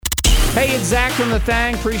Hey, it's Zack from the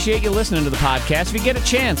Thang. Appreciate you listening to the podcast. If you get a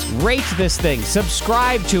chance, rate this thing,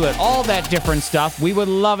 subscribe to it, all that different stuff. We would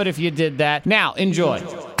love it if you did that. Now, enjoy.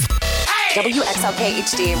 WXLK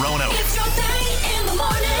HD. Roanoke. It's your thing in the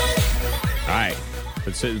morning. All right.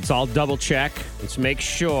 It's all double check. Let's make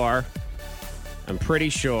sure. I'm pretty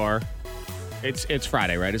sure. It's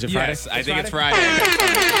Friday, right? Is it Friday? Yes, I think it's Friday.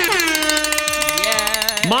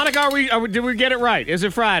 Yeah. Monica, did we get it right? Is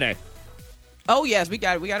it Friday? Oh, yes, we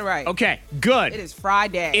got it right. Okay, good. It is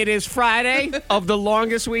Friday. It is Friday of the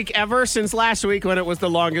longest week ever since last week when it was the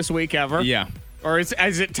longest week ever. Yeah. Or is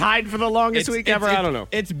it tied for the longest week ever? I don't know.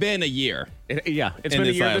 It's been a year. It's In been a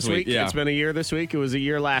this year last this week. week, yeah. It's been a year this week. It was a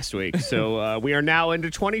year last week. So we are now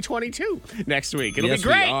into 2022 next week. It'll Yes, be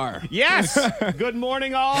great. we are. Yes. Good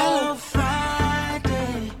morning, all.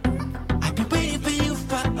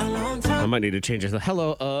 I might need to change it.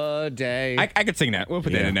 Hello, day. I could sing that. We'll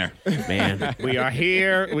put that in there. Man, we are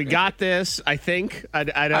here. We got this, I think. I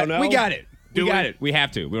don't know. We got it. Do we got we? it. We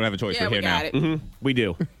have to. We don't have a choice. Yeah, We're we here got now. it. We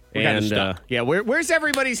do. We got it And stuck. where's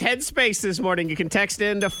everybody's headspace this morning? You can text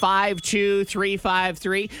in to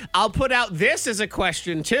 52353. I'll put out this as a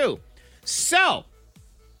question, too. So,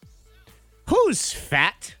 who's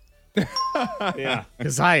fat? Yeah,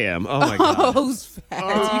 because I am. Oh, my God. Who's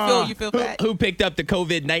fat? You feel fat? Who picked up the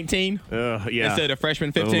COVID-19 Yeah. instead of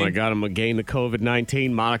freshman 15? Oh, my God. I'm going to gain the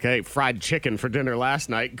COVID-19. Monica ate fried chicken for dinner last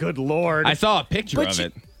night. Good Lord. I saw a picture of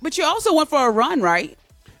it. But you also went for a run, right?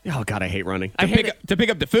 Oh, God, I hate running. I hate it. To pick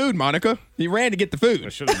up the food, Monica. You ran to get the I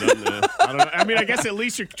food. should have done that. I don't know. I mean, I guess at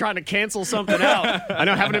least you're trying to cancel something out. I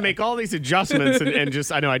know having to make all these adjustments and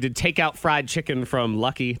just, I know I did takeout fried chicken from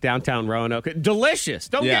Lucky, downtown Roanoke. Delicious.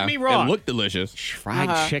 Don't get me wrong. It looked delicious.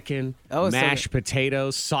 Fried chicken, Oh, it's so mashed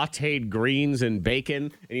potatoes, sauteed greens, and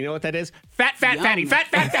bacon. And you know what that is? Fat, Yum. fatty.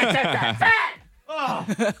 Fat. Oh,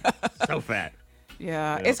 so fat.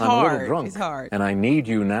 Yeah, it's I'm a hard. little drunk, It's hard. and I need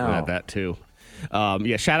you now. I had that too.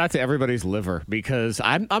 Shout out to everybody's liver because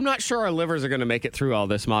I'm not sure our livers are going to make it through all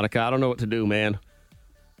this, Monica. I don't know what to do, man.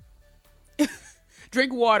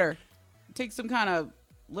 Drink water. Take some kind of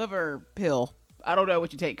liver pill. I don't know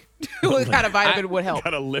what you take. What kind of vitamin would help?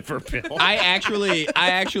 Got a liver pill. I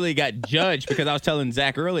actually got judged because I was telling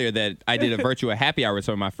Zach earlier that I did a virtual happy hour with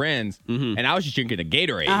some of my friends, and I was just drinking a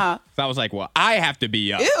Gatorade. So I was like, well, I have to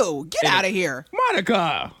be up. Ew, get out of here.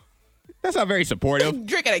 Monica, that's not very supportive.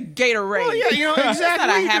 Drinking a Gatorade. Well, yeah, you know, exactly. That's not What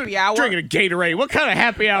a are you happy doing? hour. Drinking a Gatorade. What kind of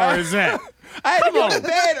happy hour is that? I had to go to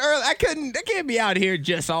bed early. I can't be out here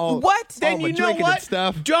just all What? Then all you know drinking what? and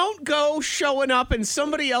stuff. Don't go showing up in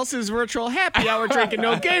somebody else's virtual happy hour drinking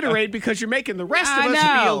no Gatorade because you're making the rest of I us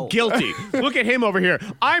know. feel guilty. Look at him over here.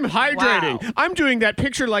 I'm hydrating. Wow. I'm doing that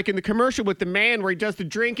picture like in the commercial with the man where he does the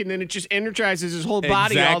drink and then it just energizes his whole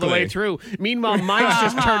body all the way through. Meanwhile, mine's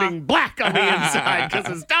just turning black on the inside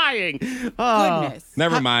because it's dying. Oh. Goodness.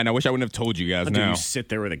 Never mind. I wish I wouldn't have told you guys Dude, now. you sit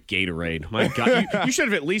there with a Gatorade. My God, you should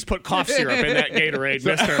have at least put cough syrup in that Gatorade,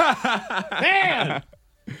 mister. Man!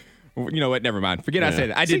 You know what? Never mind. Forget I said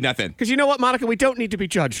it. I did nothing. Because you know what, Monica? We don't need to be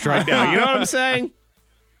judged right now. You know what I'm saying?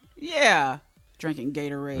 Yeah. Drinking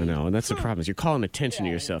Gatorade. I know, and that's the problem is you're calling attention to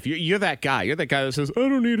yourself. You're that guy. You're that guy that says, I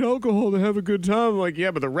don't need alcohol to have a good time. I'm like, yeah,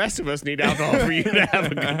 but the rest of us need alcohol for you to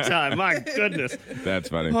have a good time. My goodness. That's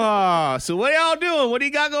funny. So what are y'all doing? What do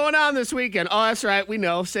you got going on this weekend? Oh, that's right. We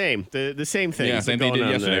know. Same. The same thing. Yeah, same thing you did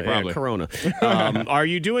yesterday, probably. Corona. Are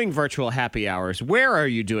you doing virtual happy hours? Where are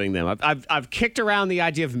you doing them? I've kicked around the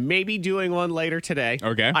idea of maybe doing one later today.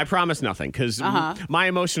 Okay. I promise nothing because my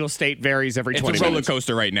emotional state varies every It's 20 a roller minutes.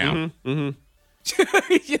 coaster right now.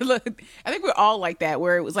 You look, I think we're all like that,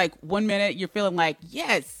 where it was like 1 minute you're feeling like,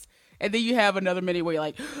 yes. And then you have another minute where you're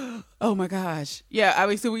like, oh my gosh. Yeah, I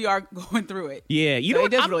mean, so we are going through it. Yeah, you So know it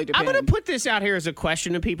does what? really I'm depend. going to put this out here as a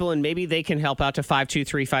question to people, and maybe they can help out to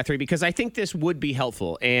 52353 because I think this would be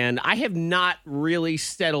helpful. And I have not really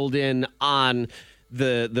settled in on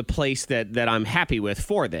the place that I'm happy with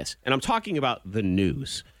for this, and I'm talking about the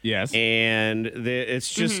news. Yes. And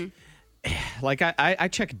it's just. Like I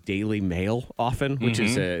check Daily Mail often, which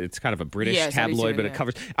is it's kind of a British Yes, I do tabloid, too, but it yeah.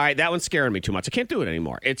 covers. All right, that one's scaring me too much. I can't do it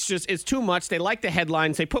anymore. It's too much. They like the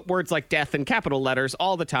headlines. They put words like death in capital letters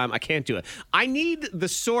all the time. I can't do it. I need the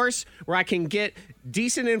source where I can get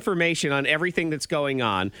decent information on everything that's going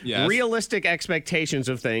on, Yes. realistic expectations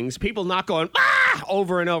of things, people not going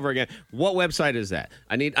over and over again. What website is that?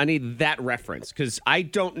 I need that reference because I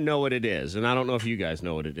don't know what it is, and I don't know if you guys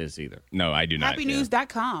know what it is either. No, I do not.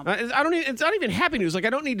 HappyNews.com. It's not even happy news. Like, I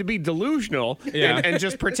don't need to be delusional and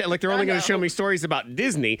just pretend like they're only going to show me stories about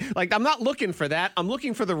Disney. Like, I'm not looking for that. I'm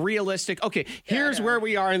looking for the realistic, okay, here's where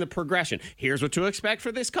we are in the progression. Here's what to expect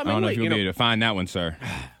for this I coming don't know if week. you'll be able to find that one, sir.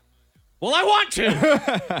 Well, I want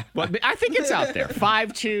to. But I think it's out there.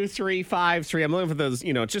 52353. I'm looking for those,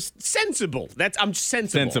 just sensible. I'm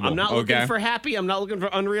sensible. I'm not looking for happy. I'm not looking for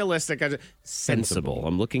unrealistic. Sensible.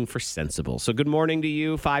 I'm looking for sensible. So good morning to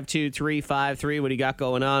you, 52353. What do you got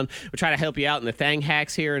going on? We'll try to help you out in the Thang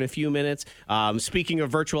hacks here in a few minutes. Speaking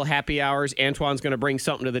of virtual happy hours, Antoine's going to bring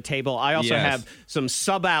something to the table. I also have some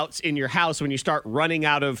sub-outs in your house when you start running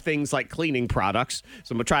out of things like cleaning products.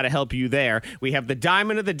 So I'm going to try to help you there. We have the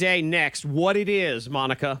diamond of the day next. What it is,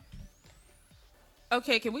 Monica.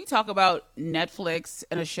 Okay, can we talk about Netflix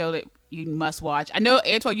and a show that you must watch? I know,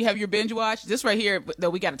 Antoine, you have your binge watch. This right here, though,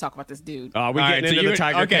 we got to talk about this dude. We're getting into the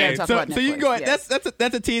Tiger King. So you can go ahead. Yes.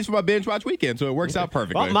 That's a tease for my binge watch weekend, so it works out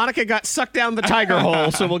perfectly. Well, Monica got sucked down the tiger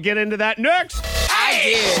hole, so we'll get into that next. I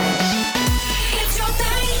did. It's your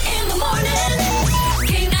thing in the morning.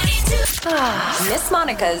 K92. Miss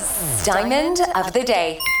Monica's Diamond of the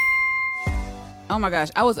Day. Oh my gosh,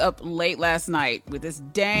 I was up late last night with this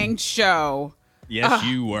dang show. Yes,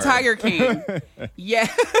 you were. Tiger King. Yeah.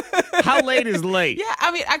 How late is late? Yeah,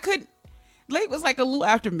 I mean, I could. Late was like a little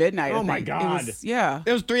after midnight. Oh my God. It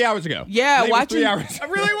was 3 hours ago. Yeah, Late watching. 3 hours. It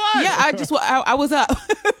really was. Yeah, I was up.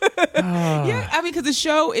 Yeah, I mean, because the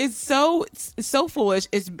show is so foolish.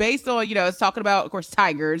 It's based on, it's talking about, of course,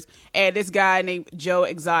 tigers and this guy named Joe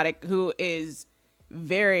Exotic, who is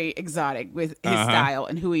very exotic with his style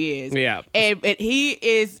and who he is. Yeah. And he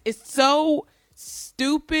is, it's so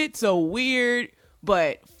stupid, so weird,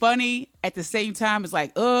 but funny at the same time. It's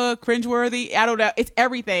like, cringeworthy. I don't know. It's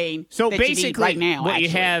everything. So that you need basically, right now, what actually. you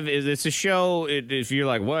have is it's a show. If you're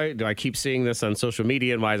like, what do I keep seeing this on social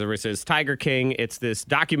media and why is it says Tiger King? It's this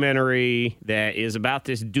documentary that is about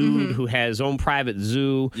this dude who has his own private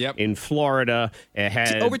zoo in Florida. It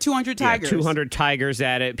had over 200 tigers. 200 tigers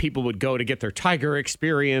at it. People would go to get their tiger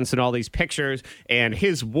experience and all these pictures. And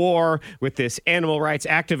his war with this animal rights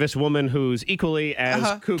activist woman who's equally as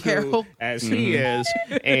cuckoo Carol. as he is.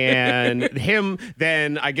 And him,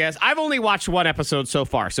 then I guess I've only watched one episode so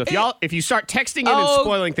far. So if you start texting in and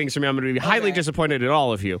spoiling things for me, I'm going to be highly disappointed in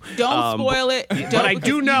all of you. Don't spoil it. But I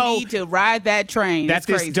do know you need to ride that train. that That's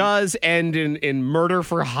this crazy. does end in murder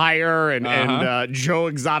for hire and Joe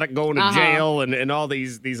Exotic going to jail and all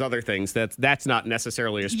these other things. That's not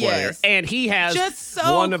necessarily a spoiler. Yes. And he has Just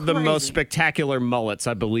so one of the crazy. most spectacular mullets,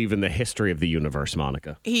 I believe, in the history of the universe,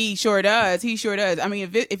 Monica. He sure does. I mean,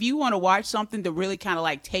 if you want to watch something to really kind of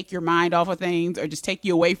like take your mind off of things or just take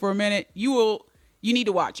you away for a minute, you need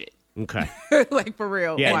to watch it. Okay. Like for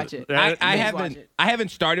real, Yeah, watch it. I Watch it. haven't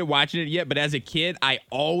started watching it yet, but as a kid, I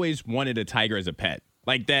always wanted a tiger as a pet.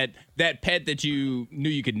 Like that pet that you knew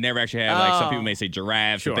you could never actually have. Like some people may say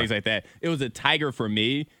giraffes and things like that. It was a tiger for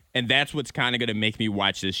me. And that's what's kind of going to make me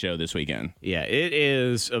watch this show this weekend. Yeah, it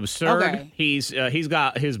is absurd. Okay. He's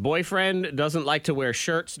got his boyfriend doesn't like to wear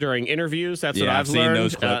shirts during interviews. That's what Yeah, I've I've seen learned.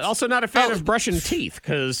 those clips. Also, not a fan of brushing teeth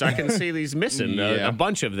because I can see these missing a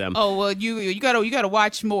bunch of them. Oh well, you gotta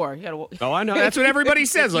watch more. Oh, I know. That's what everybody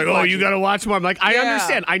says. Like, you got to watch more. I'm like, I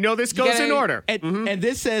understand. I know this goes in order. And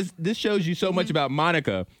this shows you so much about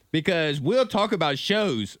Monica because we'll talk about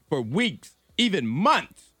shows for weeks, even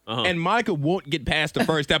months. And Monica won't get past the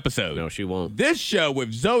first episode. No, she won't. This show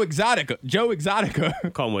with Joe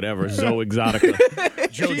Exotica. Call him whatever. Zoe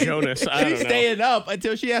Exotica. Joe Jonas. I don't She's know. staying up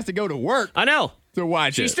until she has to go to work I know. to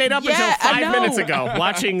watch She it. stayed up Yeah, until I 5 know. minutes ago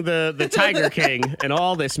watching the Tiger King and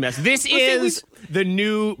all this mess. This is the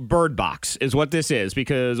new Bird Box is what this is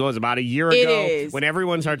because it was about a year It ago is. when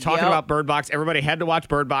everyone started talking about Bird Box. Everybody had to watch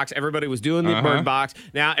Bird Box. Everybody was doing the Bird Box.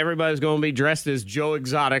 Now everybody's going to be dressed as Joe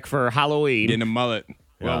Exotic for Halloween. Getting a mullet.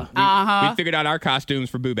 Well, we figured out our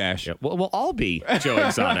costumes for Boo Bash. Yeah, we'll all be Joe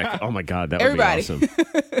Exotic. Oh, my God. That Everybody. would be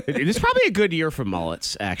awesome. It's probably a good year for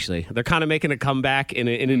mullets, actually. They're kind of making a comeback in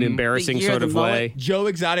an embarrassing The year sort of of the mullet. way. Joe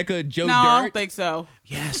Exotica, Joe No, I don't Dirt. think so.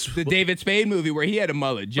 Yes. The David Spade movie where he had a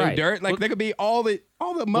mullet. Joe Right. Dirt. Like, there could be all the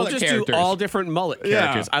mullet We'll just characters. do all different mullet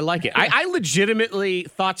characters. I like it. I legitimately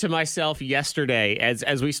thought to myself yesterday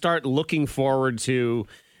as we start looking forward to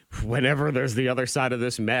whenever there's the other side of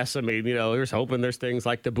this mess. I mean, here's hoping there's things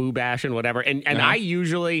like the Boo Bash and whatever. And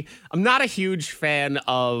I'm not a huge fan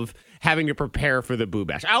of having to prepare for the Boo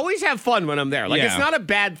Bash. I always have fun when I'm there. Like, it's not a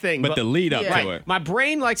bad thing. But the lead up Yeah. to it. My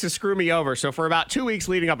brain likes to screw me over. So for about 2 weeks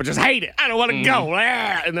leading up, I just hate it. I don't want to go.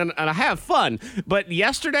 And I have fun. But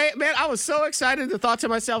yesterday, man, I was so excited. I thought to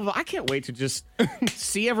myself, I can't wait to just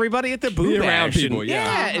see everybody at the Boo Be Bash. around people, and,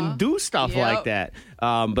 yeah. and do stuff Yep. like that.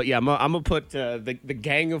 But yeah, I'm going to put the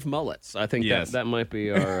gang of mullets. I think Yes. that might be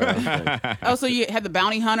our thing. Oh, so you had the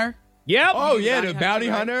bounty hunter? Yep. Oh, yeah, the Bounty bounty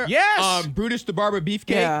hunter, hunter. Yes. Brutus the Barber Beefcake.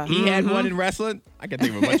 Yeah. He had one in wrestling. I can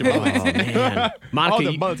think of a bunch of mullets. Oh, man. Monica, All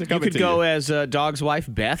the mullets are you coming could to go you. as Dog's wife,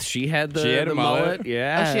 Beth. She had the, She had the a mullet.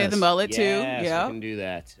 Yeah. Oh, she had the mullet, too. Yes, Yeah. we can do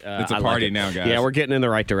that. It's a I like party it. now, guys. Yeah, we're getting in the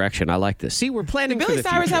right direction. I like this. See, we're planning Did for Billy the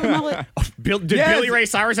Cyrus future. have a mullet? Did Yes. Billy Ray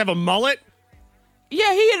Cyrus have a mullet?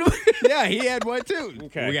 Yeah, he had. Yeah, he had one too.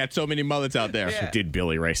 Okay. We got so many mullets out there. Did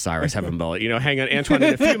Billy Ray Cyrus have a mullet? Hang on, Antoine,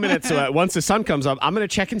 in a few minutes, once the sun comes up, I'm going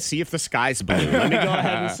to check and see if the sky's blue. Let me go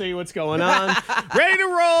ahead and see what's going on. Ready to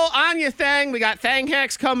roll on your thing. We got Thang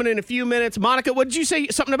Hacks coming in a few minutes. Monica, what did you say?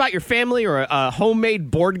 Something about your family or a homemade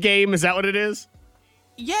board game? Is that what it is?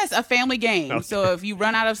 Yes, a family game. Okay. So if you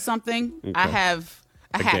run out of something, I have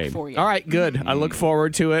a hack Game. for you. All right, good. I look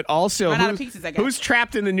forward to it. Also, Run out of pieces, I guess. who's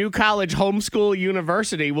trapped in the new college homeschool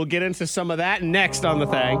university? We'll get into some of that next on the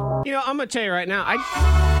thing. I'm going to tell you right now,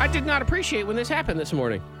 I did not appreciate when this happened this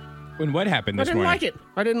morning. When what happened I this didn't morning? like it.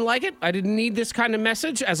 I didn't like it. I didn't need this kind of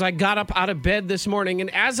message as I got up out of bed this morning.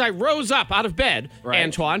 And as I rose up out of bed, Right.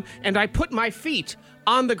 Antoine, and I put my feet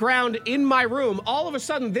on the ground in my room, all of a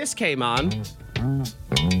sudden this came on.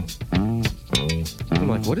 I'm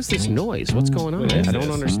like, what is this noise? What's going on? What is I don't this?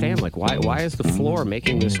 understand. Like, why is the floor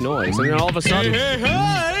making this noise? And then all of a sudden, all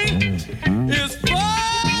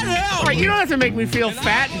right, you don't have to make me feel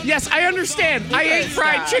fat. Yes, I understand. I ate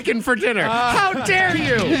fried chicken for dinner. How dare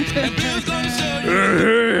you?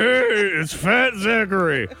 It's Fat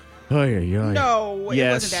Zachary. Oh, yeah. No,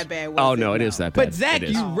 it wasn't that bad. Oh, no, it is that bad. But Zach, It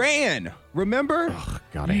is. you ran. Remember?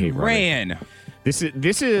 God, I hate running. Ran. This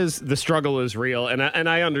is the struggle is real, and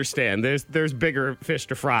I understand. There's bigger fish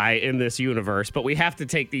to fry in this universe, but we have to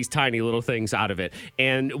take these tiny little things out of it.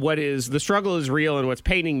 And the struggle is real, and what's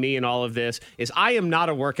paining me in all of this is I am not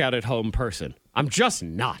a workout at home person. I'm just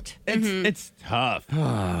not. It's tough.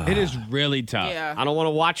 It is really tough. Yeah. I don't want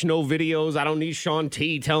to watch no videos. I don't need Sean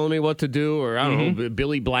T telling me what to do, or I don't know,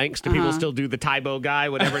 Billy Blanks. Do people still do the Tybo guy,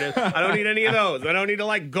 whatever it is? I don't need any of those. I don't need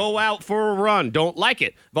to go out for a run. Don't like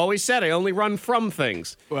it. I've always said I only run from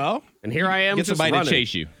things. Well, And here I am get just somebody running. to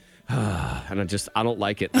chase you. And I don't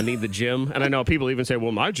like it. I need the gym. And I know people even say,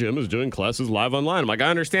 well, my gym is doing classes live online. I'm like, I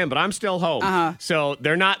understand, but I'm still home. So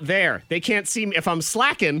they're not there. They can't see me. If I'm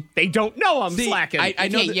slacking, they don't know I'm slacking. I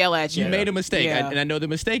know can't that yell at you. You made a mistake, Yeah. and I know the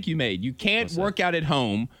mistake you made. You can't work out at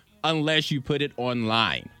home unless you put it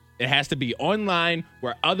online. It has to be online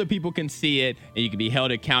where other people can see it and you can be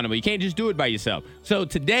held accountable. You can't just do it by yourself. So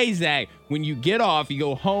today, Zach, when you get off, you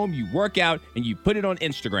go home, you work out, and you put it on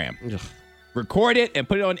Instagram. Record it and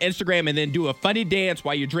put it on Instagram and then do a funny dance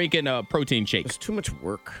while you're drinking a protein shake. It's too much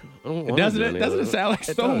work. I don't wanna Doesn't do it? any Doesn't of it sound like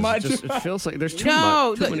It so does. much? It feels like there's too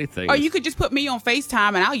many things. Or you could just put me on FaceTime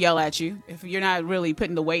and I'll yell at you if you're not really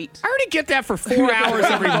putting the weight. I already get that for 4 hours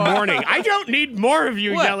every morning. I don't need more of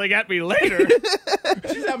you What? yelling at me later.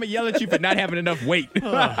 She's having to yell at you for not having enough weight.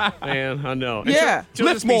 Man, I know. And Yeah. she'll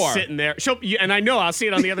Lift just be more. sitting there. And I know I'll see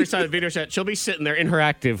it on the other side of the video set. She'll be sitting there in her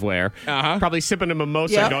activewear, probably sipping a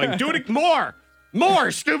mimosa, Yeah. going, "Do it more,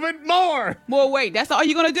 more, stupid, more." More weight. That's all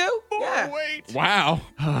you're going to do? Yeah. Wait. Wow.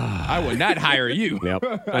 I would not hire you.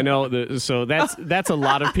 Yep, I know. So that's a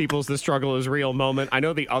lot of people's "the struggle is real" moment. I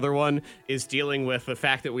know the other one is dealing with the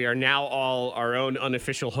fact that we are now all our own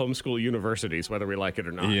unofficial homeschool universities, whether we like it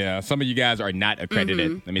or not. Yeah, some of you guys are not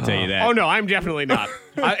accredited. Let me tell you that. Oh no, I'm definitely not.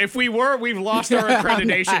 If we were, we've lost our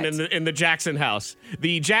accreditation in the Jackson house.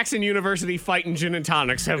 The Jackson University Fightin' Gin and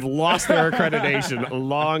Tonics have lost their accreditation a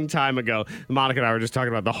long time ago. Monica and I were just talking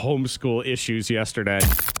about the homeschool issues yesterday.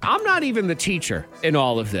 I'm not even the teacher in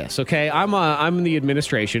all of this. Okay, I'm in the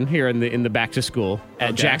administration here in the back to school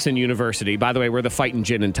at Jackson University. By the way, we're the Fightin'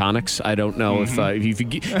 Gin and Tonics. I don't know if you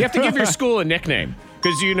have to give your school a nickname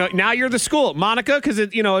because now you're the school, Monica, because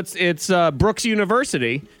it's Brooks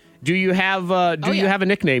University. Do you have you have a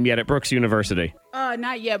nickname yet at Brooks University?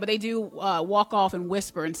 Not yet, but they do walk off and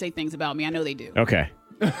whisper and say things about me. I know they do. Okay.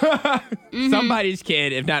 Somebody's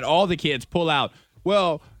kid, if not all the kids, pull out,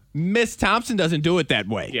 well, Miss Thompson doesn't do it that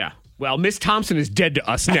way. Yeah. Well, Miss Thompson is dead to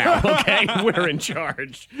us now. Okay, we're in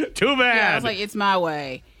charge. Too bad. Yeah, I was like, it's my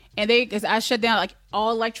way. And because I shut down, like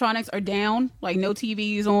all electronics are down, like no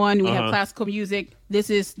TVs on. We have classical music. This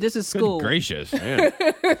is school. Gracious. Man,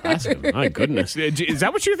 classical. My goodness. Is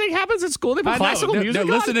that what you think happens at school? They put classical music They're on?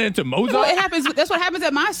 listening to Mozart. Well, it happens. That's what happens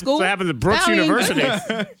at my school. That's what happens at Brooks I mean-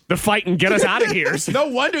 University. The fight and get us out of here. No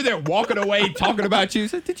wonder they're walking away talking about you.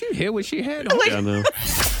 So, did you hear what she had on? I know.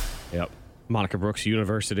 Yep. Monica Brooks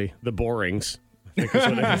University. The Borings. I think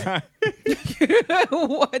that's what it is.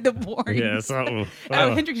 What the boring. Yeah, something.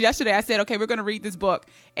 Hendrix, yesterday I said, okay, we're going to read this book.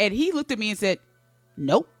 And he looked at me and said,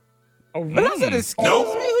 nope. Oh, And I said, excuse me,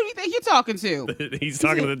 who do you think you talking to? He's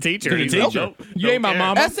talking to the teacher. To the He's teacher. like, You ain't my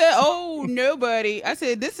mama. I said, oh, nobody. I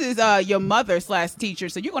said, this is your mother/teacher,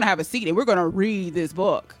 so you're going to have a seat and we're going to read this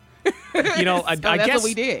book. You know, I that's guess what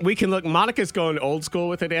we did. we can look. Monica's going old school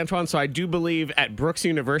with it, Antoine. So I do believe at Brooks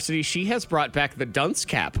University, she has brought back the dunce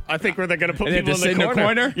cap. I think where they're going to put And they people just in sit the in the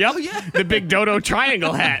corner. corner? Yep. Oh, yeah. The big dodo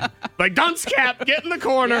triangle hat. Like, dunce cap, get in the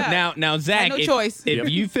corner. Yeah. Now, Zach, no if, choice. if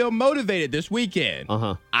you feel motivated this weekend,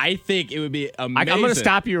 I think it would be amazing. I'm going to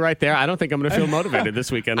stop you right there. I don't think I'm going to feel motivated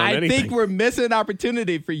this weekend on I anything. think we're missing an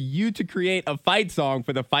opportunity for you to create a fight song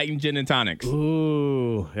for the Fighting Gin and Tonics.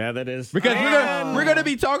 Ooh, yeah, that is. Because we're gonna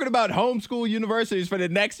be talking about homeschool universities for the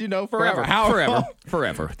next, forever.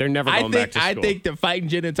 Forever. They're never going back to school. I think the Fighting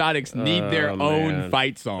Gin and Tonics need their own man.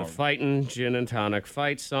 fight song. The fighting gin and tonic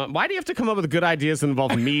fight song. Why do you have to come up with good ideas that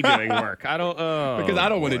involve me doing work? I don't. Because I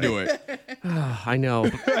don't want to do it. I know,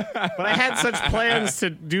 but I had such plans to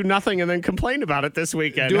do nothing and then complain about it this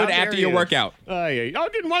weekend. Do How it dare after your you? workout. I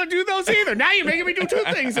didn't want to do those either. Now you're making me do two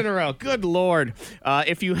things in a row. Good Lord.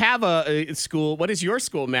 If you have a school, what is your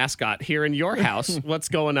school mascot here in your house? What's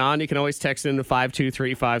going on? You can always text into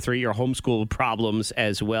 52353 your homeschool problems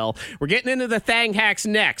as well. We're getting into the Thang hacks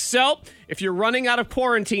next. So if you're running out of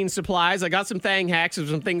quarantine supplies, I got some Thang hacks of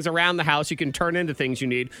some things around the house you can turn into things you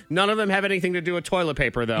need. None of them have anything to do with toilet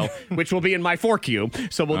paper, though, which will be in my fork you.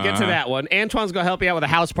 So we'll get to that one. Antoine's going to help you out with a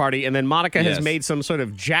house party, and then Monica has made some sort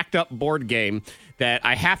of jacked up board game that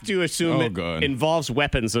I have to assume involves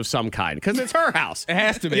weapons of some kind because it's her house. It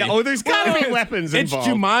has to be. Yeah, there's got to be weapons It's involved.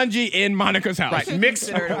 Jumanji in Monica's house. Right,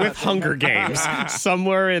 mixed with Hunger Games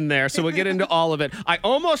somewhere in there. So we'll get into all of it. I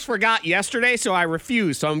almost forgot yesterday, so I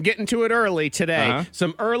refused. So I'm getting to it early today.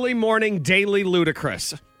 Some early morning daily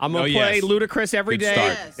Ludacris. I'm going to play Ludacris every Good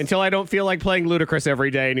day start. until I don't feel like playing Ludacris every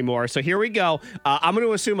day anymore. So here we go. I'm going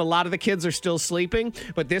to assume a lot of the kids are still sleeping,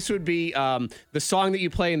 but this would be the song that you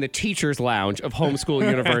play in the teacher's lounge of Homeschool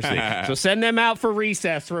University. So send them out for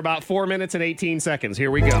recess for about 4 minutes and 18 seconds. Here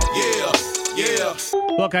we go. Yeah.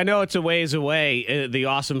 Look, I know it's a ways away, the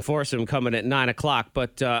awesome foursome coming at 9 o'clock,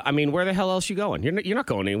 but I mean, where the hell else you going? You're not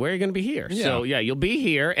going anywhere. You're going to be here. Yeah. So, yeah, you'll be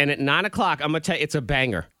here, and at 9 o'clock, I'm going to tell you, it's a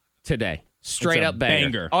banger today. Straight up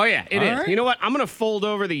banger. Oh, yeah, it is. Right. You know what? I'm going to fold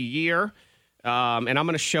over the year, and I'm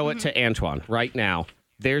going to show it to Antoine right now.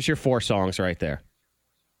 There's your 4 songs right there.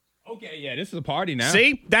 Okay, yeah, this is a party now.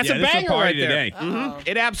 See? That's a this is banger party right there. today.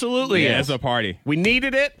 It absolutely Yeah, is. it's a party. We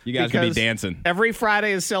needed it. You guys gonna be because dancing. Every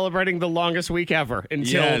Friday is celebrating the longest week ever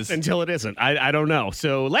until it isn't. I don't know.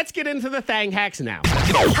 So let's get into the Thang hacks now.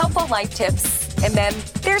 Helpful life tips. And then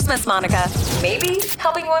there's Miss Monica. Maybe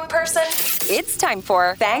helping one person. It's time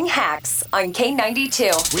for Thang Hacks on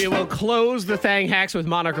K92. We will close the Thang hacks with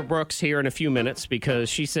Monica Brooks here in a few minutes because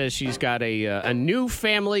she says she's got a new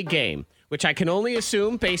family game, which I can only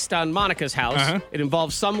assume based on Monica's house. It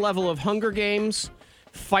involves some level of Hunger Games,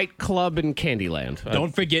 Fight Club, and Candyland.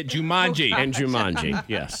 Don't forget Jumanji. And Jumanji,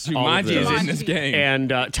 yes. all of Jumanji is those. in this game.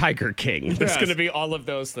 And Tiger King. There's going to be all of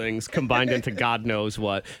those things combined into God knows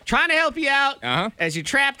what. Trying to help you out as you're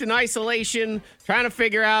trapped in isolation, trying to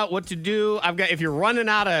figure out what to do. If you're running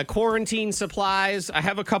out of quarantine supplies, I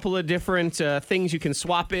have a couple of different things you can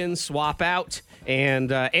swap in, swap out.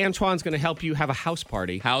 And Antoine's going to help you have a house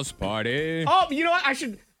party. House party. Oh, you know what? I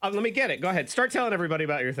should... let me get it. Go ahead. Start telling everybody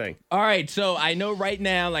about your thing. All right, so I know right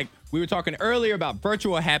now, like we were talking earlier about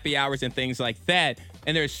virtual happy hours and things like that,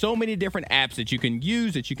 and there's so many different apps that you can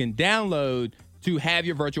use, that you can download to have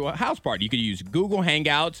your virtual house party. You could use Google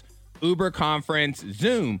Hangouts, Uber Conference,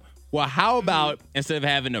 Zoom. Well, how about instead of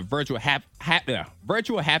having a virtual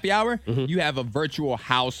virtual happy hour, you have a virtual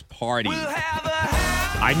house party?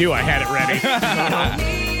 I knew I had it ready.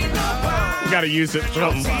 You got to use it.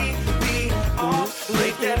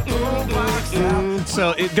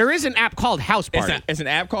 So there is an app called House Party. It's an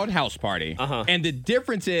app called House Party. And the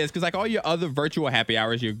difference is, because like all your other virtual happy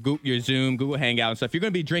hours, your Zoom, Google Hangout and stuff, you're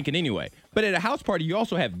going to be drinking anyway. But at a house party, you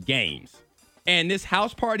also have games. And this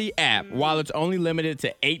House Party app, while it's only limited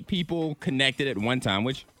to 8 people connected at one time,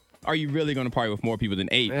 which are you really going to party with more people than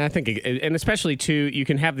 8? I think, and especially too, you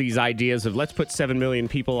can have these ideas of let's put 7 million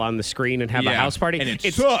people on the screen and have a house party. And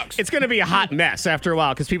it sucks. It's going to be a hot mess after a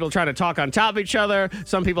while because people are trying to talk on top of each other.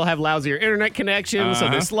 Some people have lousier internet connections, so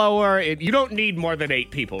they're slower. You don't need more than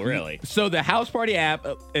 8 people, really. So the House Party app,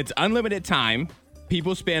 it's unlimited time.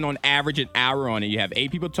 People spend on average an hour on it. You have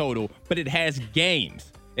 8 people total, but it has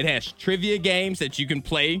games. It has trivia games that you can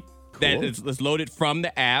play. That is loaded from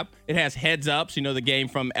the app. It has heads ups. You know the game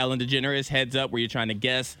from Ellen DeGeneres, Heads Up, where you're trying to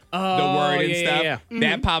guess the word and stuff. Yeah.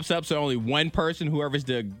 That pops up, so only one person, whoever's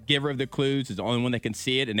the giver of the clues, is the only one that can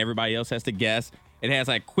see it, and everybody else has to guess. It has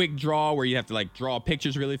like quick draw where you have to like draw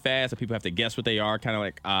pictures really fast and people have to guess what they are, kind of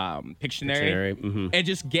like Pictionary. Mm-hmm. And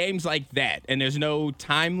just games like that. And there's no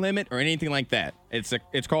time limit or anything like that.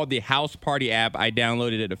 It's called the House Party app. I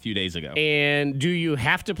downloaded it a few days ago. And do you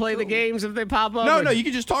have to play the games if they pop up? No, you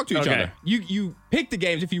can just talk to each other. You pick the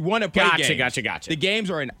games if you want to play games. Gotcha. The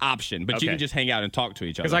games are an option, but you can just hang out and talk to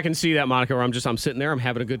each other. Because I can see that, Monica, where I'm sitting there, I'm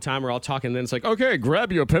having a good time, we're all talking, and then it's like, okay,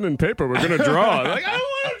 grab you a pen and paper, we're going to draw. Like, I don't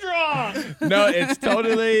want to draw. No, it's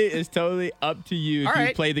totally up to you if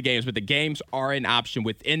you play the games, but the games are an option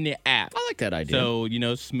within the app. I like that idea.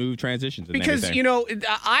 So, smooth transitions and because, everything.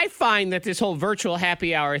 I find that this whole virtual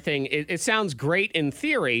happy hour thing, it sounds great in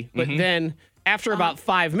theory, but then after about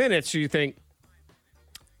 5 minutes, you think,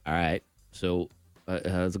 all right, so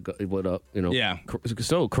how's it go? What up? Yeah.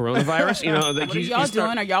 So coronavirus, What are y'all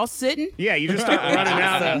doing? Are y'all sitting? Yeah, you just start running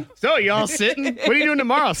out. So y'all sitting? What are you doing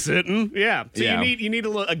tomorrow? Sitting? Yeah. So you need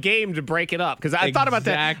a game to break it up because I thought about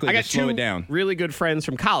that. I got slow two it down. really good friends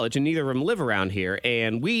from college, and neither of them live around here,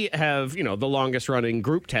 and we have the longest running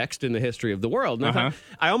group text in the history of the world. And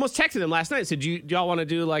I almost texted them last night and said, "Do y'all want to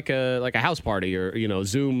do like a house party or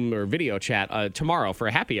Zoom or video chat tomorrow for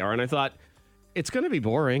a happy hour?" And I thought, it's going to be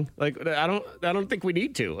boring. Like, I don't think we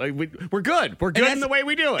need to. Like, we're good. We're good in the way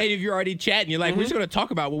we do it. And if you're already chatting, you're like, we're just going to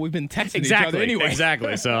talk about what we've been texting each other anyway.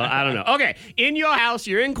 Exactly. So, I don't know. Okay. In your house,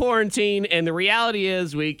 you're in quarantine, and the reality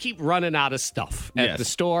is we keep running out of stuff at the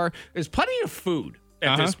store. There's plenty of food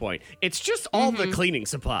at this point. It's just all the cleaning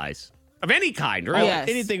supplies. Of any kind, right? Yes.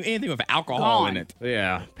 Anything with alcohol in it.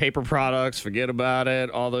 Yeah, paper products, forget about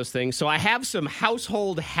it, all those things. So I have some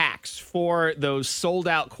household hacks for those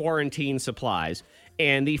sold-out quarantine supplies.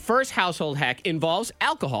 And the first household hack involves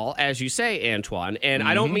alcohol, as you say, Antoine. And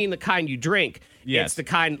I don't mean the kind you drink. Yes. It's the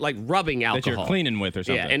kind like rubbing alcohol. That you're cleaning with or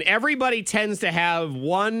something. Yeah, and everybody tends to have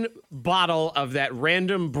one bottle of that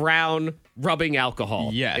random brown rubbing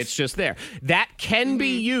alcohol. Yes. It's just there. That can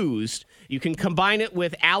be used. You can combine it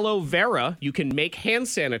with aloe vera. You can make hand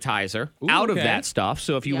sanitizer out of that stuff.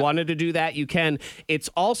 So if you wanted to do that, you can. It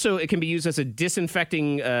can be used as a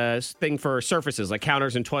disinfecting thing for surfaces like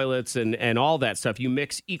counters and toilets and all that stuff. You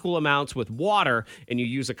mix equal amounts with water and you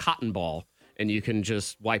use a cotton ball. And you can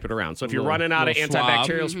just wipe it around. So if you're running out of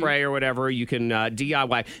antibacterial spray or whatever, you can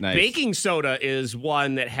DIY. Nice. Baking soda is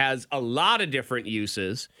one that has a lot of different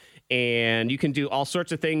uses. And you can do all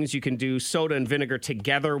sorts of things. You can do soda and vinegar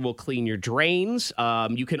together will clean your drains.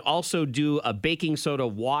 You can also do a baking soda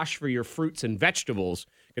wash for your fruits and vegetables.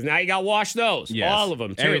 Because now you got to wash those. Yes. All of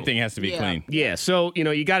them, too. Everything has to be clean. Yeah, so,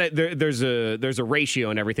 you got it. There's a ratio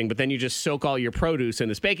and everything, but then you just soak all your produce in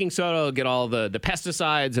this baking soda, get all the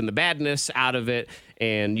pesticides and the badness out of it,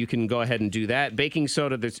 and you can go ahead and do that. Baking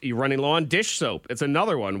soda, you're running low on dish soap. It's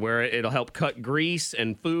another one where it'll help cut grease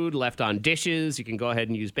and food left on dishes. You can go ahead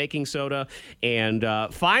and use baking soda. And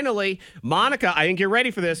finally, Monica, I think you're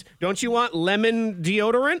ready for this. Don't you want lemon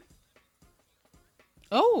deodorant?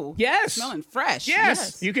 Oh, yes, smelling fresh.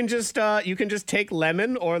 Yes. You can just take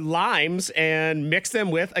lemon or limes and mix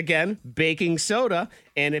them with, again, baking soda,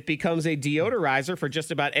 and it becomes a deodorizer for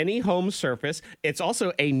just about any home surface. It's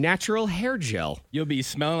also a natural hair gel. You'll be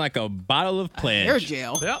smelling like a bottle of Pledge. Hair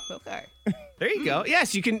gel. Yep. Okay. There you go.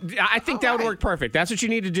 Yes, you can. I think that would work perfect. That's what you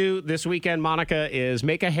need to do this weekend, Monica, is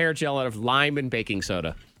make a hair gel out of lime and baking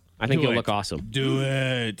soda. I think you'll look awesome. Do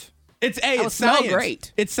it. It's science. Smell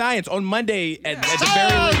great. It's science. On Monday, at the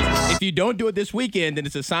very least, if you don't do it this weekend, then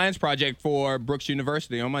it's a science project for Brooks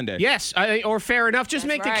University on Monday. Yes, or fair enough. Just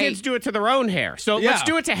make the kids do it to their own hair. So Yeah. let's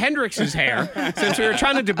do it to Hendrix's hair. Since we were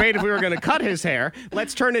trying to debate if we were going to cut his hair,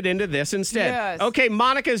 let's turn it into this instead. Yes. Okay,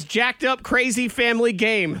 Monica's jacked up crazy family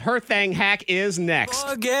game. Her Thang hack is next.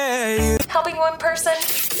 Helping one person?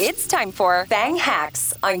 It's time for Thang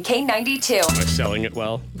Hacks on K92. Am I selling it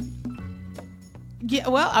well? Yeah,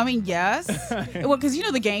 well, I mean, yes. Well, because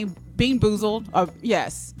the game Bean Boozled.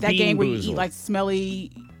 Yes, that Bean game where you Boozled. eat like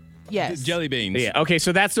smelly. Yes, Jelly beans. Yeah, okay,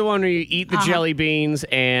 so that's the one where you eat the jelly beans,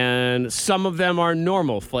 and some of them are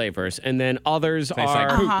normal flavors, and then others Tastes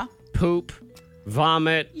are like poop,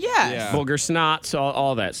 vomit, Yes. Yeah. booger snots,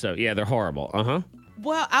 all that stuff. Yeah, they're horrible.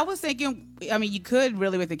 Well, I was thinking, you could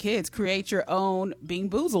really with the kids create your own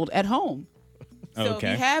Bean Boozled at home. So if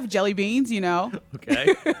Okay. you have jelly beans,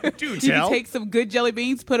 Okay. Do you tell. can take some good jelly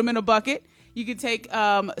beans, put them in a bucket. You can take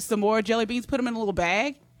some more jelly beans, put them in a little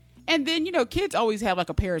bag. And then, kids always have like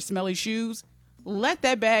a pair of smelly shoes. Let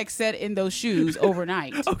that bag set in those shoes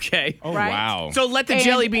overnight. Okay. Oh, Right? wow. So let the And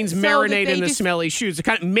jelly beans so that marinate they in the just- smelly shoes. To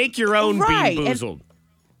kind of make your own Right, Bean and- Boozled.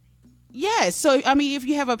 Yes. So, if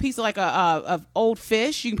you have a piece of like of old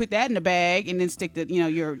fish, you can put that in the bag and then stick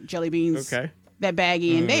your jelly beans. Okay. that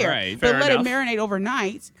baggie in there. Right. But Fair let enough. it marinate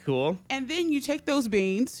overnight. Cool. And then you take those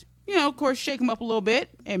beans, of course, shake them up a little bit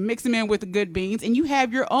and mix them in with the good beans. And you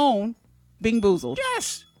have your own Bing Boozled.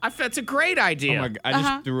 Yes. That's a great idea. Oh my God, I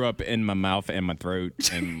just threw up in my mouth and my throat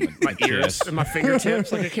and my Ears chest. and my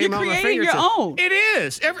fingertips, like it came You're out of my creating fingertips. your own. It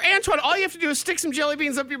is. Antoine, all you have to do is stick some jelly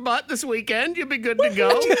beans up your butt this weekend. You'll be good to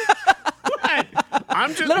go. What? I'm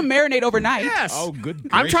just Let them marinate overnight. Yes. Oh, good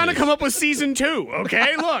I'm trying to gracious. come up with season 2.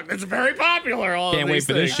 Okay, look, it's very popular. All Can't of wait these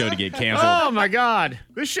for this things. show to get canceled. Oh my God,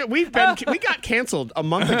 this shit we got canceled a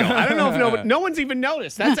month ago. I don't know if no one's even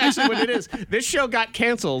noticed. That's actually what it is. This show got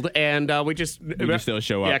canceled, and we can still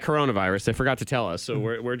show up. Yeah, coronavirus. They forgot to tell us, so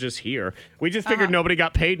we're just here. We just figured nobody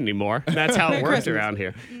got paid anymore. That's how it works Christmas. around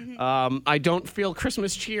here. I don't feel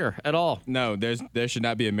Christmas cheer at all. No, there should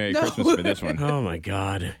not be a Merry Christmas for this one. Oh my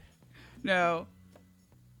God. No.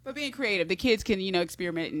 But being creative, the kids can,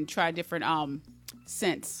 experiment and try different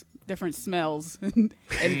scents, different smells and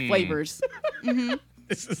flavors.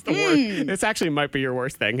 This is the worst. This actually might be your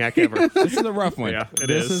worst thing hack ever. This is a rough one. Yeah, it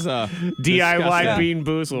this is. is a DIY disgusting. Bean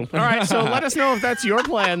Boozle. All right, so let us know if that's your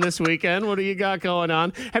plan this weekend. What do you got going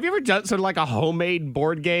on? Have you ever done sort of like a homemade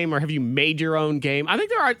board game, or have you made your own game? I think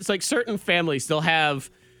there are, it's like certain families still have.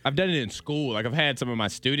 I've done it in school. Like I've had some of my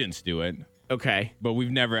students do it, Okay. but I've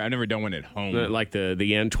never done one at home. Like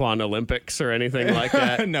the Antoine Olympics or anything like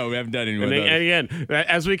that. No, we haven't done any of And, those. and again,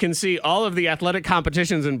 as we can see, all of the athletic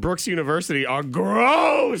competitions in Brooks University are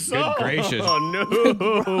gross. Good gracious.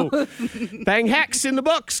 Oh, no. Thang hacks in the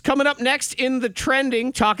books. Coming up next in the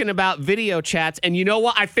trending, talking about video chats. And you know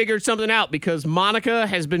what? I figured something out because Monica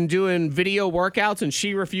has been doing video workouts and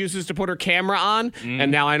she refuses to put her camera on.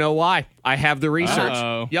 And now I know why. I have the research.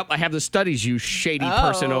 Uh-oh. Yep, I have the studies, you shady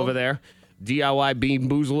person over there. DIY Bean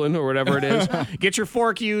Boozling or whatever it is. Get your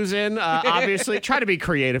fork use in. Obviously, try to be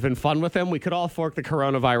creative and fun with them. We could all fork the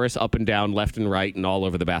coronavirus up and down, left and right, and all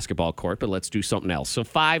over the basketball court, but let's do something else. So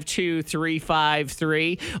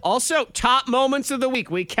 52353. Also, top moments of the week.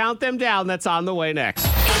 We count them down. That's on the way next.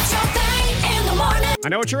 It's your thing in the morning. I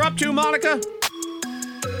know what you're up to, Monica.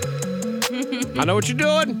 I know what you're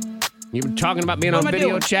doing. You've been talking about being What on am I video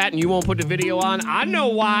doing? chat and you won't put the video on. I know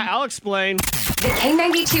why. I'll explain. The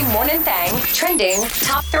K92 Morning Thang trending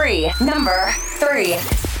top 3. Number 3.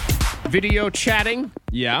 Video chatting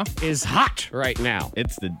yeah, is hot right now.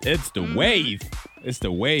 it's the wave. It's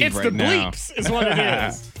the wave It's right the now. bleeps is what it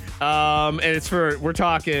is. And it's we're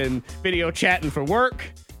talking video chatting for work,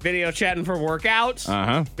 video chatting for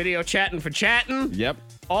workouts, video chatting for chatting, Yep.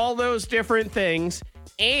 all those different things.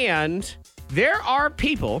 And there are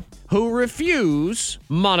people who refuse,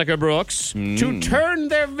 Monica Brooks, to turn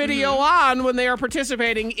their video on when they are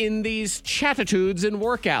participating in these chatitudes and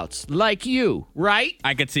workouts, like you, right?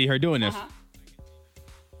 I could see her doing this.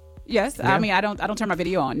 Yes. I mean, I don't turn my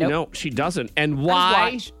video on. Nope. No, she doesn't. And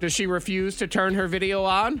why watch. does she refuse to turn her video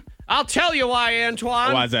on? I'll tell you why,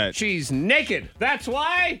 Antoine. Why's that? She's naked. That's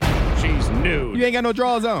why. She's nude. You ain't got no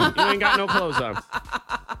drawers on. You ain't got no clothes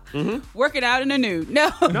on. Working out in the nude. No.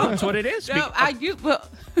 No, that's what it is. No, I do. Well,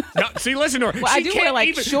 No, see, listen to her. Well, I She do can't wear, like,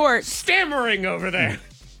 even- shorts. Stammering over there.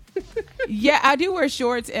 yeah, I do wear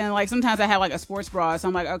shorts, and like sometimes I have like a sports bra, so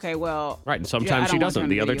I'm like, okay, well, Right, and yeah, sometimes I she don't wanna doesn't. turn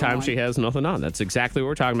The other video time on. she has nothing on. That's exactly what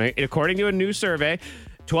we're talking about. According to a new survey,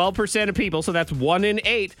 12% of people, so that's 1 in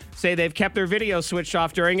 8, say they've kept their video switched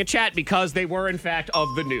off during a chat because they were, in fact,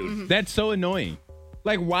 of the nude. That's so annoying.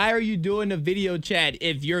 Like, why are you doing a video chat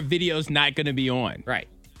if your video's not going to be on? Right.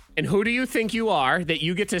 And who do you think you are that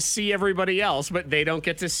you get to see everybody else, but they don't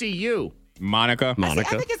get to see you? Monica. I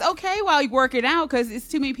think it's okay while you work it out because it's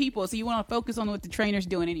too many people, so you want to focus on what the trainer's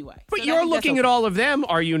doing anyway. But So I you're think that's looking at okay. all of them,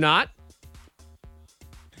 are you not?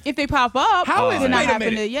 If they pop up, How is- then I wait a happen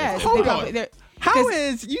to minute. yes. Hold if they pop on. up, they're- How 'cause-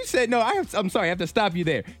 is you said no? I'm sorry. I have to stop you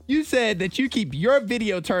there. You said that you keep your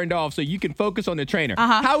video turned off so you can focus on the trainer.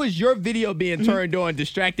 How is your video being turned on,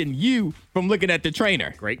 distracting you from looking at the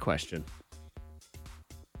trainer? Great question.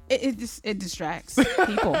 it distracts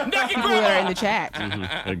people who are in the chat.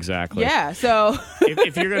 Exactly. Yeah, so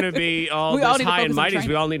If you're going to be all We all this need to high and focus on mighty, we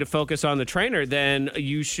trainer. all need to focus on the trainer. Then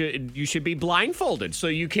you should be blindfolded so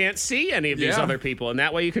you can't see any of these Yeah. other people, and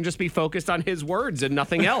that way you can just be focused on his words and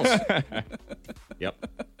nothing else. Yep.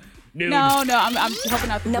 Nude. no, I'm helping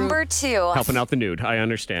out the Number group. 2. Helping out the nude. I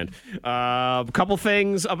understand. A couple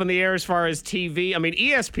things up in the air as far as TV. I mean,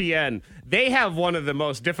 ESPN, they have one of the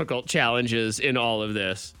most difficult challenges in all of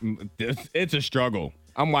this. It's a struggle.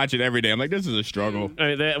 I'm watching every day. I'm like, this is a struggle.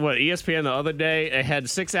 I mean, ESPN the other day, they had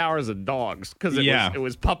 6 hours of dogs because it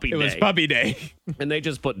was puppy day. It was puppy day. And they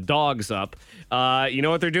just put dogs up. You know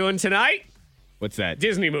what they're doing tonight? What's that?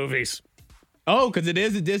 Disney movies. Oh, because it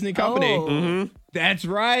is a Disney company. Oh. That's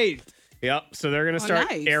right. Yep. So they're going to start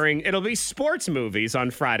nice. airing. It'll be sports movies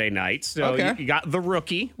on Friday nights. So Okay. you got The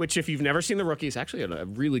Rookie, which if you've never seen The Rookie, is actually a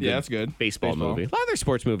really good, that's good. baseball movie. A lot of their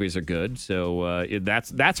sports movies are good. So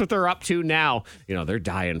that's what they're up to now. They're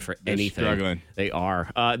dying for anything. Struggling. They are.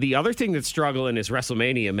 The other thing that's struggling is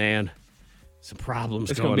WrestleMania, man. Some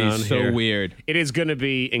problems It's going gonna on be so here. weird. It is going to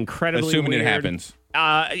be incredibly Assuming weird. it happens.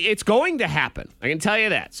 It's going to happen. I can tell you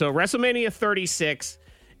that. So WrestleMania 36,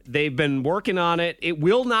 they've been working on it. It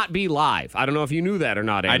will not be live. I don't know if you knew that or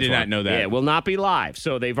not, Antoine. I did not know that. Yeah, it will not be live.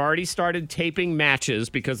 So they've already started taping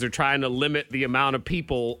matches because they're trying to limit the amount of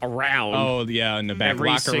people around. Oh, yeah, in the back every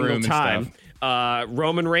locker single room time. and stuff.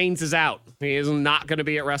 Roman Reigns is out. He is not going to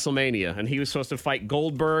be at WrestleMania, and he was supposed to fight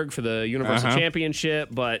Goldberg for the Universal Championship,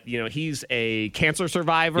 but he's a cancer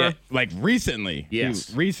survivor. Yeah, like recently.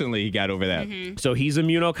 Yes. Recently he got over that. So he's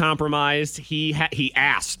immunocompromised. He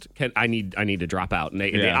asked, I need to drop out, and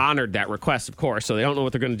they honored that request, of course. So they don't know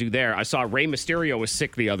what they're going to do there. I saw Rey Mysterio was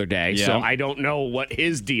sick the other day, so I don't know what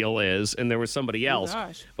his deal is, and there was somebody else.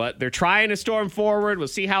 Gosh. But they're trying to storm forward. We'll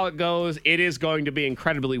see how it goes. It is going to be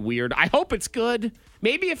incredibly weird. I hope it's good.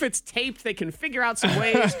 Maybe if it's taped, they can figure out some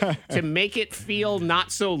ways to make it feel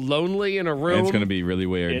not so lonely in a room. It's going to be really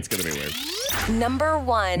weird. It's going to be weird. Number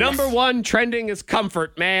one. Number one trending is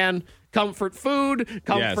comfort, man. Comfort food,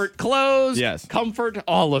 comfort clothes, comfort,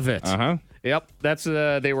 all of it. Uh-huh. Yep, that's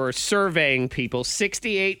they were surveying people.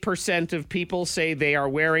 68% of people say they are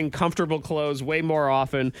wearing comfortable clothes way more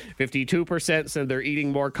often. 52% said they're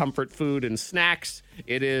eating more comfort food and snacks.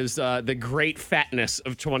 It is the great fatness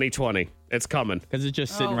of 2020. It's coming. Because it's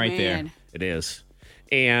just sitting right there. It is.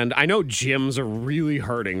 And I know gyms are really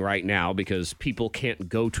hurting right now because people can't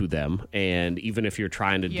go to them. And even if you're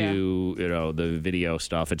trying to do, the video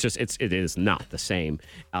stuff, it is not the same.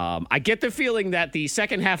 I get the feeling that the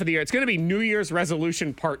second half of the year, it's going to be New Year's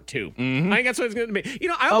resolution part 2. I think that's what it's going to be.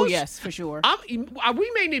 Yes, for sure.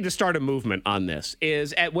 We may need to start a movement on this.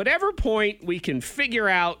 Is at whatever point we can figure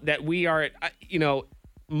out that we are,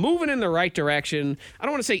 moving in the right direction. I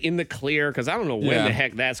don't want to say in the clear because I don't know when the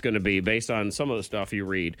heck that's going to be based on some of the stuff you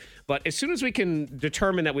read. But as soon as we can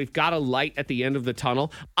determine that we've got a light at the end of the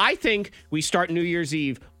tunnel, I think we start New Year's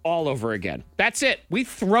Eve all over again. That's it. We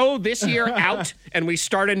throw this year out and we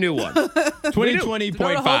start a new one. 2020.5.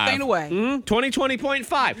 Throw the whole thing away.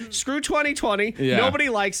 2020.5. Screw 2020. Nobody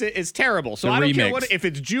likes it. It's terrible. So I don't care if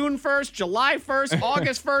it's June 1st, July 1st,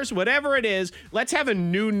 August 1st, whatever it is. Let's have a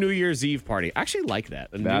new New Year's Eve party. I actually like that.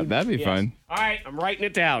 That'd be fun. All right, I'm writing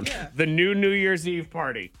it down. Yeah. The new New Year's Eve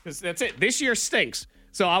party. Because that's it. This year stinks.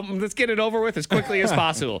 So let's get it over with as quickly as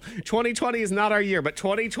possible. 2020 is not our year, but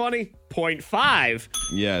 2020.5.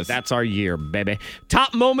 Yes. That's our year, baby.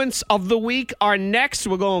 Top moments of the week are next.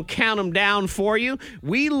 We're going to count them down for you.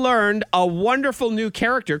 We learned a wonderful new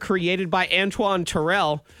character created by Antoine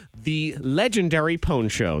Terrell, the legendary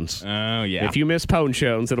Pone-Shones. Oh, yeah. If you miss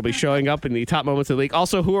Pone-Shones, it'll be showing up in the top moments of the week.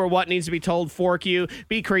 Also, who or what needs to be told, fork you.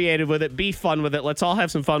 Be creative with it. Be fun with it. Let's all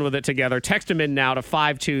have some fun with it together. Text them in now to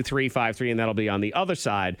 52353, and that'll be on the other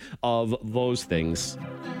side of those things.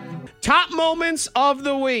 Top moments of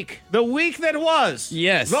the week. The week that was.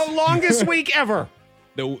 Yes. The longest week ever.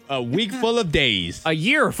 A week full of days. A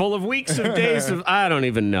year full of weeks of days of, I don't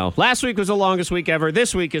even know. Last week was the longest week ever.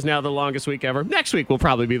 This week is now the longest week ever. Next week will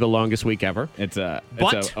probably be the longest week ever. It's a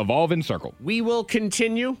evolving circle. We will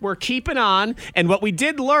continue. We're keeping on. And what we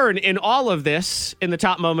did learn in all of this, in the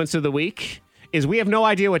top moments of the week, is we have no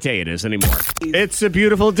idea what day it is anymore. It's a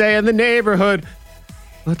beautiful day in the neighborhood.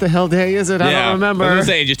 What the hell day is it? I don't remember. I was going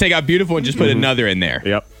to say, just take out beautiful and just put another in there.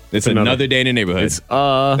 Yep. It's another day in the neighborhood.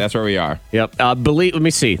 That's where we are. Yep. Let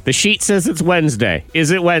me see. The sheet says it's Wednesday.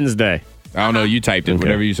 Is it Wednesday? I don't know. You typed it.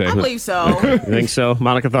 Whatever you say. I believe so. You think so?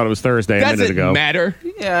 Monica thought it was Thursday a minute ago. Doesn't matter.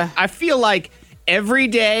 Yeah. I feel like every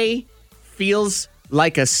day feels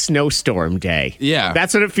like a snowstorm day. Yeah.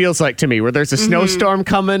 That's what it feels like to me, where there's a snowstorm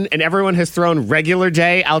coming and everyone has thrown regular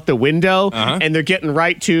day out the window and they're getting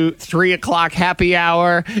right to 3 o'clock happy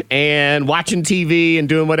hour and watching TV and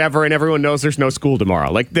doing whatever, and everyone knows there's no school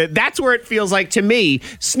tomorrow. Like that's where it feels like to me,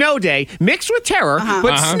 snow day mixed with terror,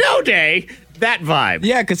 but snow day, that vibe.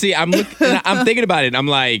 Yeah, because see, I'm thinking about it. I'm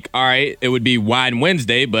like, all right, it would be Wine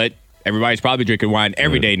Wednesday, but everybody's probably drinking wine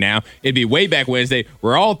every day now. It'd be Way Back Wednesday.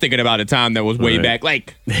 We're all thinking about a time that was way back.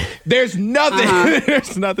 Like, there's nothing.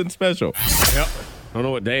 There's nothing special. Yep. I don't know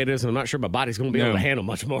what day it is, and I'm not sure my body's going to be able to handle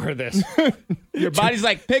much more of this. Your body's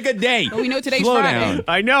like, pick a day. Well, we know today's Slow Friday. down.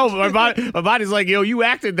 I know. My body's like, yo, you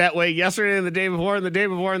acted that way yesterday and the day before and the day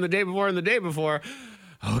before and the day before and the day before.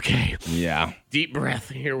 Okay. Yeah. Deep breath.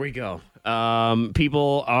 Here we go.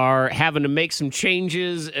 People are having to make some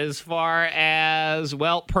changes as far as,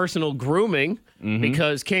 well, personal grooming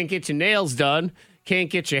because can't get your nails done, can't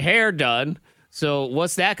get your hair done. So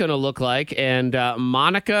what's that going to look like? And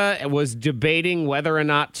Monica was debating whether or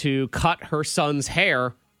not to cut her son's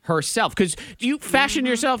hair herself. Because do you fashion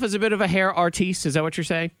yourself as a bit of a hair artiste? Is that what you're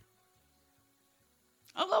saying?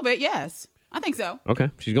 A little bit, yes. I think so. Okay,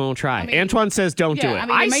 she's going to try. Antoine says don't do it. I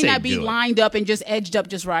mean, it may say not be do it. lined up and just edged up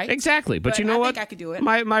just right. Exactly, but you know what? I think I could do it.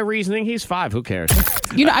 My reasoning, he's 5. Who cares?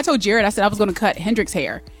 I told Jared, I said I was going to cut Hendrix's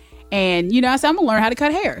hair. And, I said, I'm going to learn how to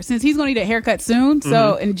cut hair since he's going to need a haircut soon.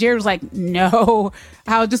 So, and Jared was like, no,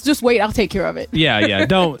 I'll just wait. I'll take care of it. Yeah.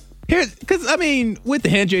 Don't. Because, I mean, with the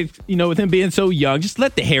Hendrix, with him being so young, just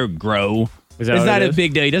let the hair grow. It's not a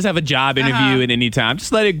big deal. He doesn't have a job interview at any time.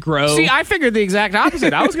 Just let it grow. See, I figured the exact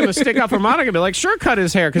opposite. I was going to stick up for Monica and be like, sure, cut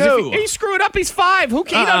his hair. Because if he screwed up, he's 5. He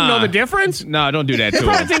doesn't know the difference. No, don't do that to He'll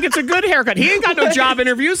him. probably think it's a good haircut. He ain't got no job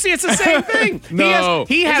interview. See, it's the same thing. No.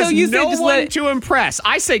 He has So you said no just one let it- to impress.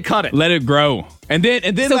 I say cut it. Let it grow. And then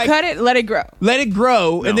So like, cut it, let it grow. let it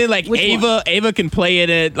grow. And then like Which Ava can play in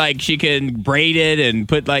it. Like she can braid it and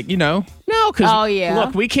put No, because yeah.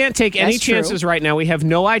 look, we can't take any That's true. chances right now. We have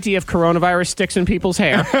no idea if coronavirus sticks in people's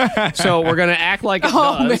hair. So we're going to act like it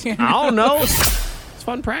does. Man. I don't know. It's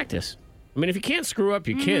fun practice. I mean, if you can't screw up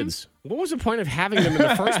your kids, what was the point of having them in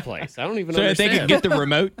the first place? I don't even so that understand. they can get the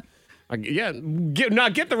remote.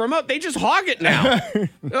 Get the remote. They just hog it now.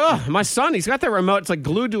 Ugh, my son, he's got that remote. It's like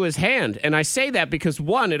glued to his hand. And I say that because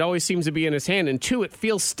 1, it always seems to be in his hand. And 2, it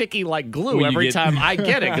feels sticky like glue every time I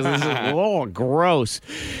get it. Because it's just, gross.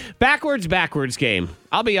 Backwards game.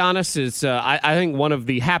 I'll be honest, it's I think one of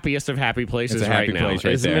the happiest of happy places It's a happy right now. place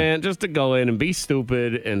right is, there. Man, just to go in and be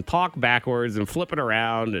stupid and talk backwards and flip it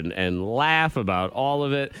around and laugh about all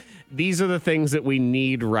of it. These are the things that we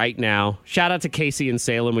need right now. Shout out to Casey in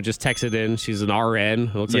Salem, who just texted in. She's an RN.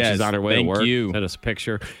 It looks like she's on her way to work. Thank you. Sent us a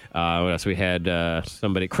picture. What else? We had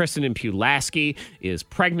somebody. Kristen in Pulaski is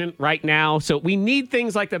pregnant right now. So we need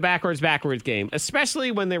things like the backwards game, especially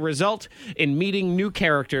when they result in meeting new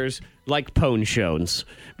characters like Pone Shones.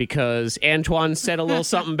 Because Antoine said a little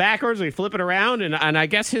something backwards. We flip it around, and I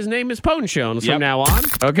guess his name is Pone Shones from now on.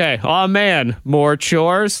 Okay. Oh, man. More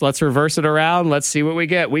chores. Let's reverse it around. Let's see what we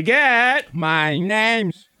get. My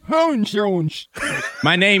name's Pone Jones.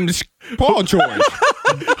 My name's Paul George.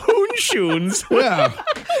 Pone Shones. Yeah.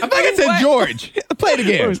 I think I said George. Play it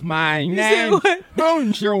again. My name's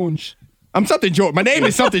Pone Jones. I'm something George. My name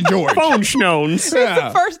is something George. Pone Shones. Yeah.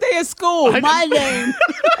 The first day of school, my name.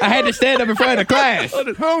 I had to stand up in front of the class.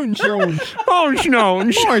 Pone Jones. Pone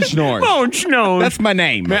Shones. Pone Jones. Pone Shones. That's my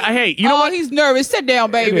name. Man, hey, you know what? He's nervous. Sit down,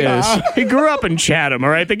 baby. It is. He grew up in Chatham, all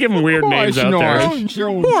right? They give him weird names out there. Pone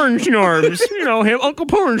Jones. Porn Schnorms. You know him, Uncle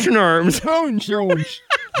Porn Schnorms. Pone Jones.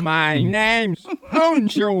 My name's Pone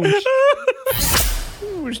Jones.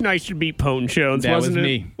 It was nice to meet Pone Shones, That wasn't was it?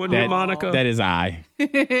 me. Wasn't it, Monica? That is I.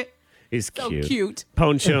 He's So cute. cute.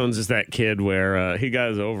 Pone Shones is that kid where he got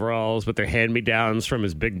his overalls, but they're hand-me-downs from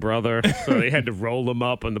his big brother, so they had to roll them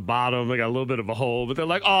up on the bottom. They got a little bit of a hole, but they're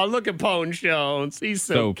like, "Oh, look at Pone Shones. He's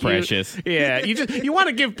so cute." precious. Yeah, you want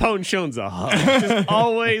to give Pone Shones a hug. Just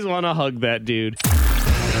always want to hug that dude.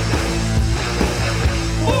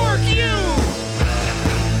 Fork you!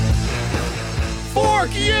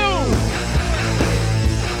 Fork you!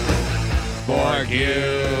 Fork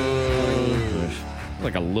you!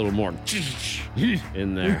 Like a little more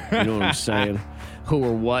in there. You know what I'm saying? Who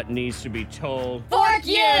or what needs to be told. Fork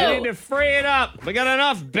We you! need to free it up. We got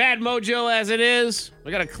enough bad mojo as it is.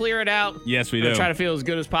 We got to clear it out. Yes, we We're gonna do. try to feel as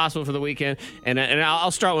good as possible for the weekend. And I'll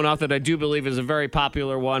start one off that I do believe is a very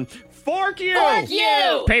popular one. Fork you! Fork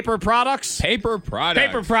you! Paper products. Paper products.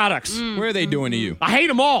 Paper products. What are they doing to you? I hate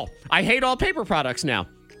them all. I hate all paper products now.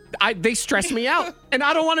 They stress me out. And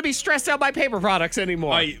I don't want to be stressed out by paper products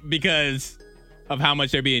anymore. Because of how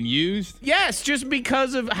much they're being used? Yes, just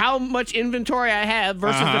because of how much inventory I have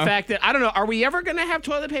versus the fact that, I don't know, are we ever going to have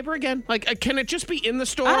toilet paper again? Like, can it just be in the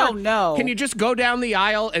store? I don't know. Can you just go down the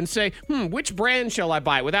aisle and say, which brand shall I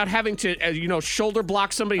buy without having to, shoulder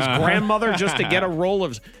block somebody's grandmother just to get a roll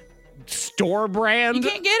of store brand? You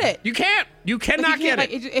can't get it. You can't. You cannot get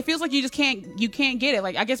it. It feels like you can't get it.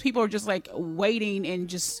 Like, I guess people are just like waiting and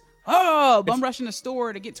just, bum rushing the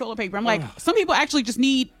store to get toilet paper. I'm like, some people actually just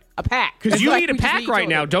need a pack. Because you Like, need a we just pack right toilet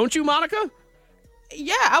now, paper. don't you, Monica?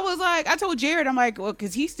 Yeah, I told Jared, I'm like, well,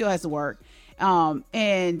 because he still has to work.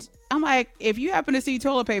 And I'm like, if you happen to see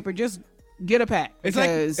toilet paper, just get a pack. It's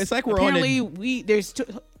like we're on apparently there's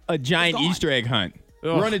a giant gone. Easter egg hunt.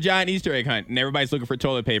 We're on a giant Easter egg hunt, and everybody's looking for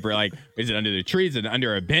toilet paper. Like, is it under the trees? Is it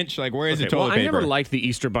under a bench? Like, where is the toilet paper? I never liked the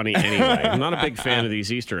Easter Bunny anyway. I'm not a big fan of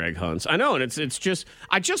these Easter egg hunts. I know, and it's just,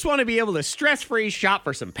 I just want to be able to stress-free shop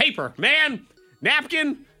for some paper. Man,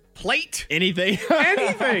 napkin, plate. Anything.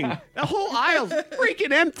 Anything. The whole aisle's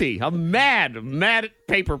freaking empty. I'm mad at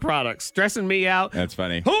paper products. Stressing me out. That's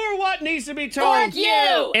funny. Who or what needs to be told? Fork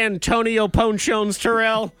you! Antonio Ponchones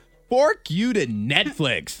Terrell. Fork you to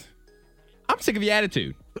Netflix. I'm sick of your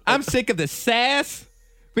attitude. I'm sick of the sass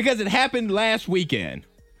because it happened last weekend.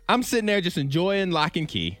 I'm sitting there just enjoying Lock and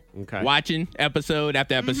Key. Okay. Watching episode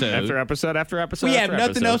after episode. After episode after episode. We after have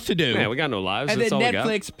nothing episode. else to do. Yeah, we got no lives. And That's then all we got.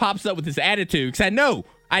 Netflix pops up with this attitude because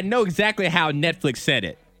I know exactly how Netflix said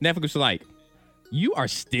it. Netflix was like, "You are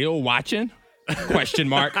still watching?" Question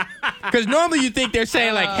mark. Because normally you think they're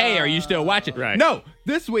saying like, "Hey, are you still watching?" Right. No.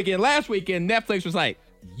 Last weekend, Netflix was like,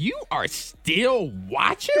 "You are still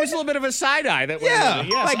watching?" It was a little bit of a side eye.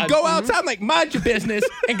 Yeah, go outside, I'm like, mind your business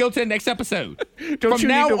and go to the next episode. Don't From you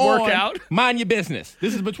now need to work on, out? Mind your business.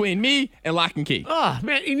 This is between me and Lock and Key. Oh,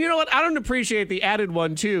 man. And you know what? I don't appreciate the added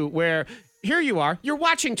one, too, where here you are. You're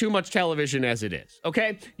watching too much television as it is,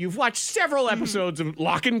 okay? You've watched several episodes of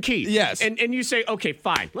Lock and Key. Yes. And you say, okay,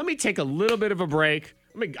 fine. Let me take a little bit of a break.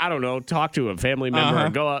 I don't know, talk to a family member or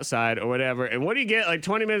go outside or whatever. And what do you get? Like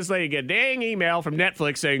 20 minutes later, you get a dang email from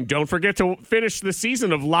Netflix saying, don't forget to finish the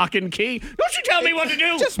season of Lock and Key. Don't you tell me what to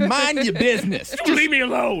do. Just mind your business. Just leave me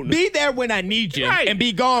alone. Be there when I need you Right. and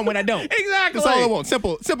be gone when I don't. Exactly. That's all I want.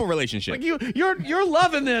 Simple relationship. Like you're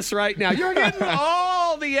loving this right now. You're getting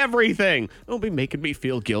all the everything. Don't be making me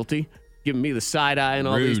feel guilty. Giving me the side eye in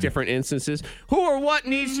all these Rude. different instances. Who or what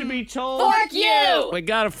needs to be told? Fork you! We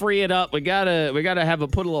gotta free it up. We gotta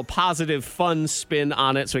put a little positive, fun spin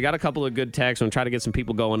on it. So we got a couple of good texts. I'm gonna try to get some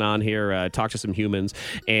people going on here. Talk to some humans.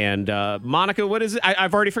 And Monica, what is it?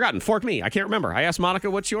 I've already forgotten. Fork me. I can't remember. I asked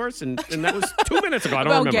Monica, "What's yours?" And that was 2 minutes ago. I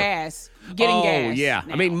don't About remember. gas. Getting gas. Oh yeah.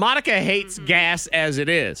 now. I mean, Monica hates gas as it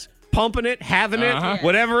is. Pumping it, having it,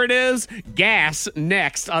 whatever it is, gas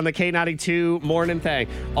next on the K92 Morning Thing.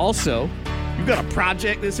 Also, you've got a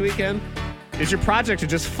project this weekend. Is your project to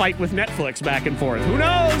just fight with Netflix back and forth? Who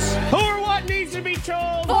knows? Who or what needs to be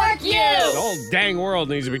told? Fork you! The whole dang world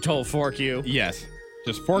needs to be told, fork you. Yes.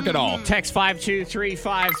 Just fork it all. Text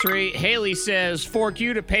 52353. Haley says, fork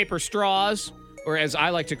you to paper straws, or as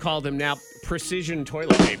I like to call them now, precision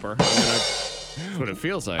toilet paper. That's what it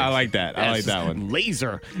feels like. I like that. I like that one.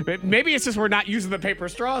 Laser. Maybe it's just we're not using the paper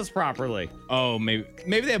straws properly. Oh, maybe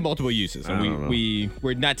they have multiple uses, and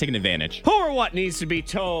we're not taking advantage. Who or what needs to be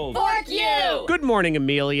told? Fork you! Good morning,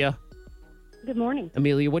 Amelia. Good morning.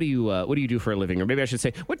 Amelia, what do you do for a living? Or maybe I should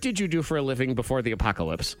say, what did you do for a living before the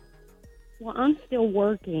apocalypse? Well, I'm still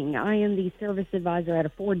working. I am the service advisor at a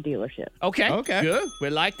Ford dealership. Okay. Okay. Good. We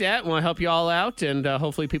like that. Want to help you all out, and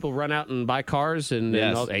hopefully people run out and buy cars. And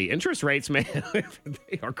all, hey, interest rates, man,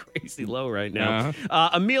 they are crazy low right now.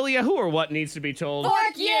 Amelia, who or what needs to be told?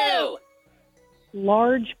 Fork you!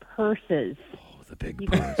 Large purses. The big You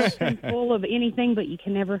purse. can be full of anything, but you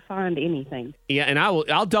can never find anything. Yeah, and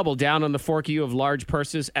I'll double down on the fork you of large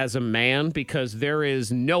purses as a man because there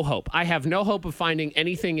is no hope. I have no hope of finding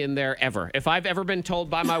anything in there ever. If I've ever been told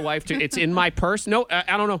by my wife it's in my purse, no,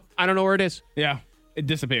 I don't know. I don't know where it is. Yeah. It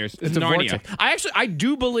disappears. It's a Narnia. vortex. I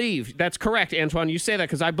do believe that's correct, Antoine. You say that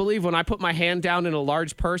because I believe when I put my hand down in a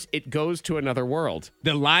large purse, it goes to another world.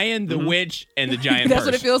 The lion, the witch, and the giant That's purse.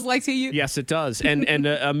 what it feels like to you? Yes, it does. And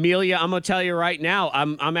Amelia, I'm gonna tell you right now,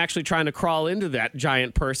 I'm actually trying to crawl into that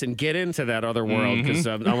giant purse and get into that other world because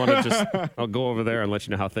I want to I'll go over there and let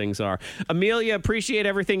you know how things are. Amelia, appreciate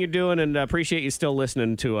everything you're doing and appreciate you still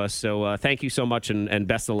listening to us. So thank you so much and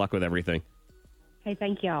best of luck with everything. Hey,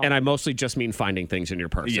 thank y'all. And I mostly just mean finding things in your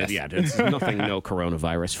purse. Yes. Yeah, it's nothing, no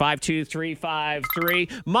coronavirus. 52353.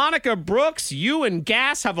 Monica Brooks, you and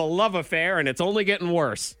gas have a love affair, and it's only getting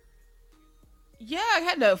worse. Yeah, I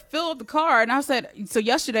had to fill up the car, and I said, so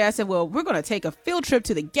yesterday I said, well, we're going to take a field trip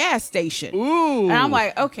to the gas station. Ooh. And I'm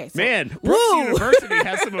like, okay. So, Man, Brooks woo. University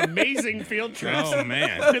has some amazing field trips. Oh,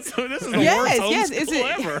 man. So this is the Yes, worst yes,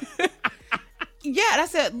 homeschool ever. Yeah, and I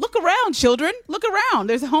said, look around, children. Look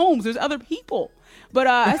around. There's homes. There's other people. But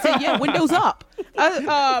I said, yeah, windows up.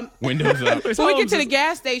 Windows up. So we get to the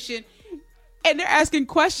gas station, and they're asking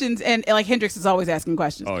questions, and like Hendrix is always asking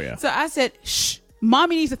questions. Oh, yeah. So I said, shh,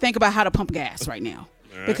 mommy needs to think about how to pump gas right now.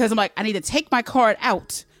 Because I'm like, I need to take my card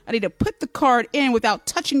out. I need to put the card in without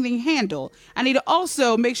touching the handle. I need to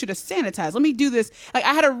also make sure to sanitize. Let me do this. Like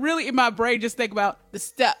I had to really in my brain just think about the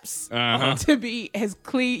steps to be as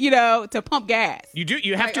clean, to pump gas. You do.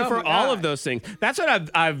 You have Like, to oh for my all God. of those things. That's what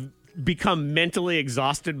I've become mentally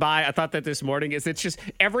exhausted by, I thought that this morning, is it's just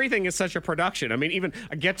everything is such a production. I mean, even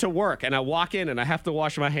I get to work and I walk in and I have to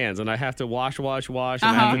wash my hands and I have to wash, and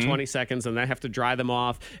I have the 20 seconds and then I have to dry them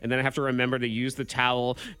off and then I have to remember to use the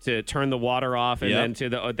towel to turn the water off and then to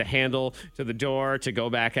the handle to the door to go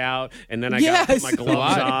back out and then I got to put my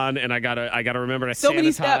gloves on and I gotta remember to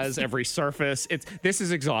sanitize every surface. This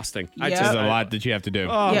is exhausting. There's a lot that you have to do.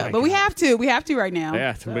 Yeah, but we have to right now.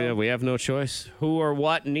 Yeah, we have no choice. Who or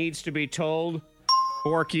what needs to be told?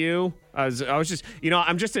 Fork you. I was just,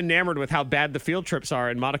 I'm just enamored with how bad the field trips are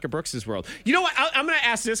in Monica Brooks's world. You know what? I'm going to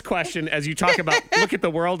ask this question as you talk about look at the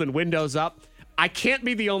world and windows up. I can't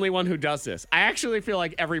be the only one who does this. I actually feel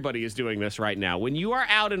like everybody is doing this right now. When you are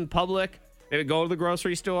out in public, maybe go to the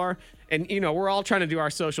grocery store, and, we're all trying to do our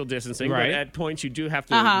social distancing, but at points you do have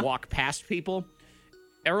to walk past people.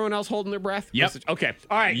 Everyone else holding their breath? Yep. Okay.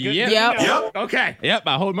 All right. Good. Yep. Okay. Yep.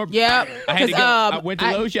 I hold my breath. Yep. I had to go. I went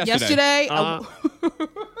to Lowe's yesterday.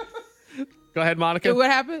 Go ahead, Monica.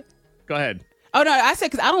 What happened? Go ahead. Oh, no, I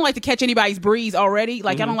said because I don't like to catch anybody's breeze already.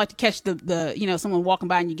 Like, I don't like to catch the someone walking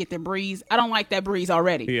by and you get their breeze. I don't like that breeze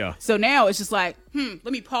already. Yeah. So now it's just like, let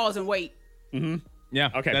me pause and wait. Mm-hmm.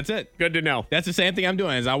 Yeah. Okay. That's it. Good to know. That's the same thing I'm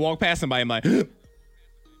doing. As I walk past somebody, I'm like,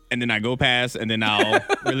 and then I go past, and then I'll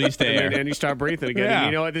release the air. And you start breathing again. Yeah. And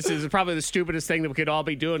you know what? This is probably the stupidest thing that we could all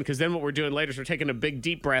be doing, because then what we're doing later is we're taking a big,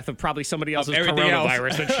 deep breath of probably somebody else's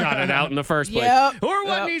coronavirus that shot it out in the first place. Yep. Or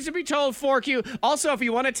what needs to be told, Fork you. Also, if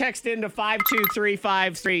you want to text in to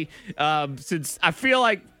 52353, since I feel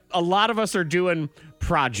like a lot of us are doing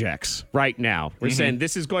projects right now. We're saying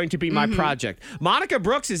this is going to be my project. Monica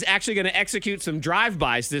Brooks is actually going to execute some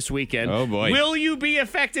drive-bys this weekend. Oh, boy. Will you be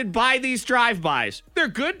affected by these drive-bys? They're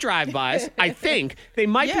good drive-bys, I think. They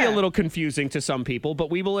might be a little confusing to some people, but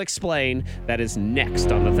we will explain. That is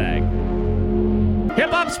next on The Thang.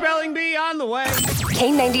 Hip-hop spelling bee on the way.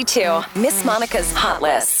 K92, Miss Monica's Hot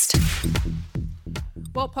List.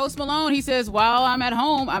 Well, Post Malone, he says, while I'm at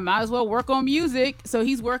home, I might as well work on music. So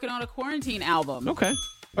he's working on a quarantine album. Okay.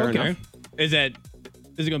 Fair enough. Is it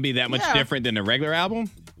going to be that much different than a regular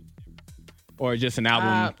album? Or just an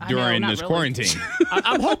album during this quarantine?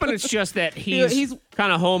 I'm hoping it's just that he's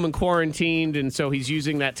kind of home and quarantined, and so he's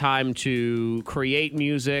using that time to create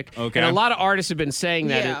music. Okay. And a lot of artists have been saying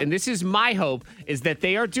that, and this is my hope, is that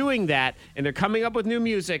they are doing that, and they're coming up with new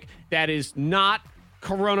music that is not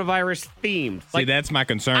coronavirus themed. See, that's my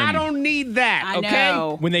concern. I don't need that, okay?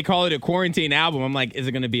 Know. When they call it a quarantine album, I'm like, is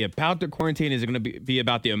it going to be about the quarantine? Is it going to be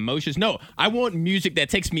about the emotions? No, I want music that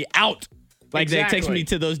takes me out. Like that takes me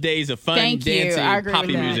to those days of fun, dancing,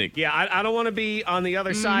 poppy music. Yeah, I don't want to be on the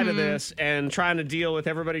other side of this and trying to deal with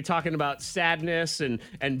everybody talking about sadness and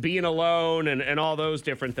being alone and all those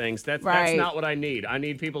different things. That's not what I need. I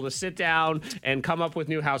need people to sit down and come up with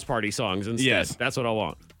new house party songs instead. Yes. That's what I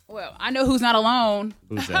want. Well, I know who's not alone.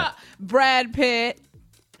 Who's that? Brad Pitt.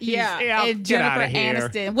 And Jennifer here.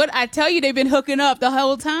 Aniston. What I tell you, they've been hooking up the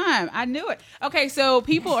whole time. I knew it. Okay, so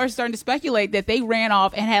people are starting to speculate that they ran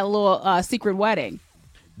off and had a little secret wedding.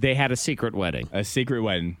 They had a secret wedding. A secret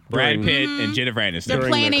wedding. Brad Pitt and Jennifer Aniston. They're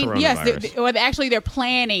planning. They're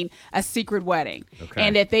planning a secret wedding,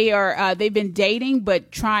 and that they've been dating,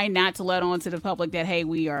 but trying not to let on to the public that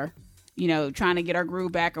we are. Trying to get our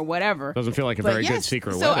groove back or whatever. Doesn't feel like a very good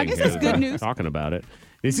secret wedding. So I guess that's good news. Talking about it.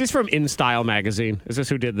 Is this from In Style magazine? Is this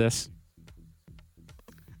who did this?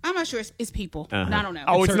 I'm not sure. It's people. I don't know.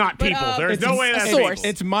 Oh, it's not people. There's no way that's source. people.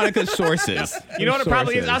 It's Monica's sources. You know what it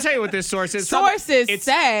probably is? I'll tell you what this source is. Sources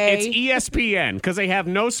say it's ESPN because they have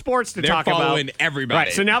no sports to talk about. They're following everybody.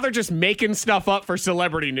 Right. So now they're just making stuff up for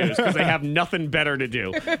celebrity news because they have nothing better to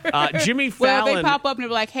do. Jimmy Fallon. Well, they pop up and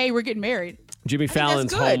they're like, "Hey, we're getting married." Jimmy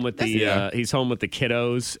Fallon's home with he's home with the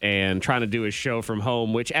kiddos and trying to do his show from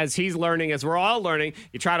home, which as he's learning, as we're all learning,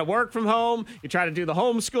 you try to work from home, you try to do the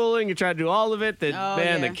homeschooling, you try to do all of it.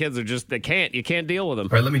 The kids are just, you can't deal with them.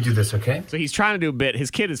 All right, let me do this, okay? So he's trying to do a bit.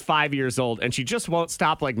 His kid is 5 years old and she just won't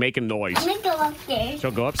stop making noise. I'm gonna go upstairs.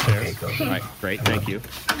 She'll go upstairs. Okay, go. All right, great, thank you.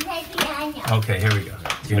 Okay, here we go.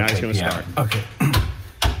 Now he's going to start. Okay.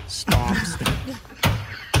 Stomp.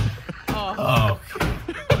 Oh.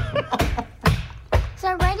 It's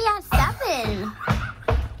already at 7.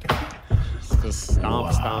 Just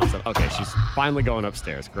stomp. Okay, she's finally going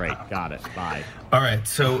upstairs. Great, got it. Bye. All right,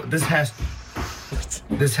 so this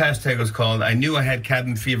hashtag was called "I Knew I Had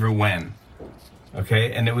Cabin Fever When."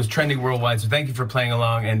 Okay, and it was trending worldwide. So thank you for playing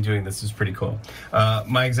along and doing this. It's pretty cool.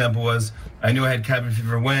 My example was, "I knew I had cabin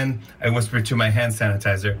fever when I whispered to my hand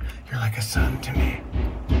sanitizer, 'You're like a son to me.'"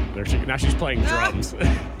 Now she's playing drums.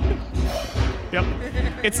 Yep.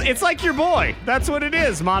 It's like your boy. That's what it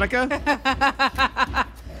is, Monica.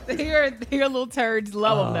 Your little turds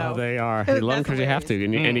love them, though. They are. You love them because you have to.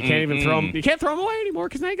 And you can't even throw them. You can't throw them away anymore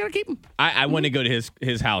because now you got to keep them. I want to go to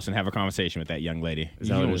his house and have a conversation with that young lady. You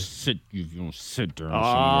don't sit there.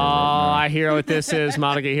 I hear what this is,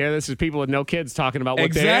 Monica. Here, this is people with no kids talking about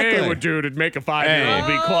what they would do to make a 5-year-old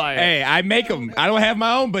be quiet. Hey, I make them. I don't have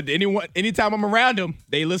my own, but anytime I'm around them,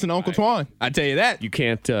 they listen to Uncle Twan. I tell you that. You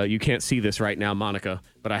can't see this right now, Monica,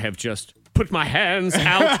 but I have just put my hands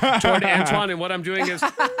out toward Antoine, and what I'm doing is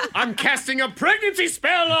I'm casting a pregnancy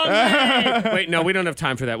spell on me. Wait, no, we don't have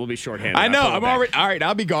time for that. We'll be shorthanded. I know. I'm already. All right,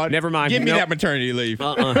 I'll be gone. Never mind. Give me that maternity leave.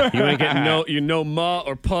 You ain't getting no ma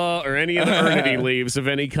or pa or any of the eternity leaves of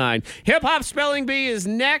any kind. Hip Hop Spelling Bee is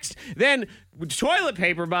next. Then toilet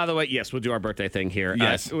paper, by the way. Yes, we'll do our birthday thing here.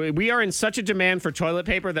 Yes. We are in such a demand for toilet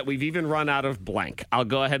paper that we've even run out of blank. I'll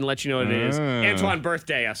go ahead and let you know what it is. Antoine,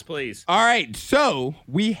 birthday us, please. All right, so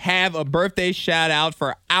we have a birthday shout out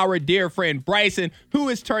for our dear friend Bryson, who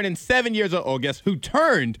is turning 7 years old. Oh, guess who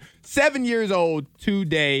turned 7 years old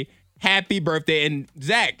today? Happy birthday. And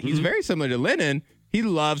Zach, he's very similar to Lennon. He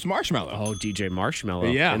loves Marshmallow. Oh, DJ Marshmallow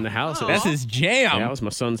in the house. That's his jam. Yeah, that was my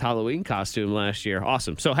son's Halloween costume last year.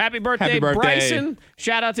 Awesome. So happy birthday, Bryson.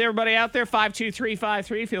 Shout out to everybody out there.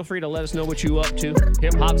 52353. Feel free to let us know what you up to.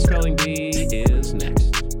 Hip Hop Spelling Bee is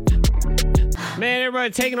next. Man, everybody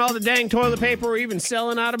taking all the dang toilet paper or even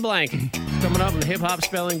selling out a blanket. Coming up in the Hip Hop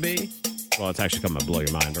Spelling Bee. Well, it's actually coming to blow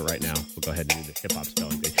your mind, but right now, we'll go ahead and do the Hip Hop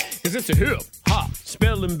Spelling Bee. Because it's a Hip Hop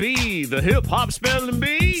Spelling Bee. The Hip Hop Spelling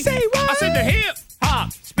Bee. Say what? I said the Hip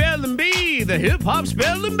Hop Spelling Bee. The Hip Hop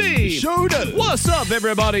Spelling Bee. Showed up. What's up,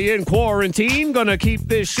 everybody in quarantine? Gonna keep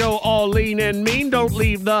this show all lean and mean. Don't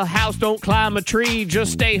leave the house. Don't climb a tree.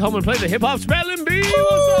 Just stay home and play the Hip Hop Spelling Bee.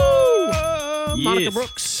 What's up? Yes. Monica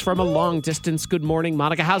Brooks from a long distance. Good morning,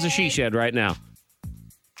 Monica. How's the she shed right now?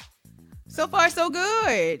 So far, so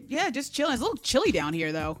good. Yeah, just chilling. It's a little chilly down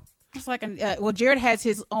here, though. It's like, well, Jared has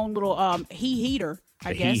his own little heater,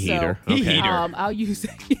 I guess. Heater. So, okay. I'll use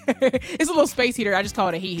it. It's a little space heater. I just call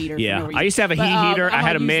it a heater. Yeah, I used to have a heater. I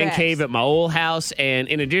had a man cave at my old house, and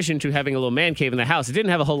in addition to having a little man cave in the house, it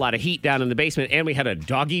didn't have a whole lot of heat down in the basement, and we had a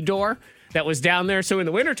doggy door that was down there. So in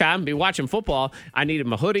the wintertime, be watching football, I needed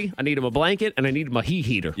my hoodie, I needed my blanket, and I needed my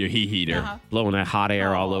heater. Your heater. Blowing that hot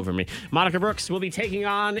air all over me. Monica Brooks will be taking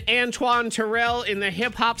on Antoine Terrell in the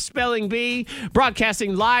Hip Hop Spelling Bee,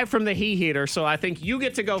 broadcasting live from the heater. So I think you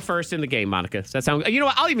get to go first in the game, Monica. Does that sound good? You know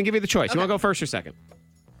what? I'll even give you the choice. Okay. You want to go first or second?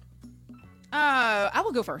 I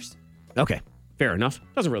will go first. Okay. Fair enough.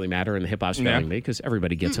 Doesn't really matter in the Hip Hop Spelling Bee because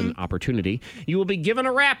everybody gets an opportunity. You will be given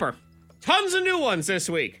a rapper. Tons of new ones this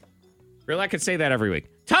week. Really, I could say that every week.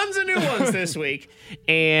 Tons of new ones this week.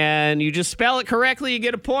 And you just spell it correctly, you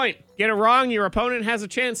get a point. Get it wrong, your opponent has a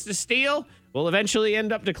chance to steal. We'll eventually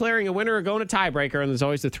end up declaring a winner or going to tiebreaker, and there's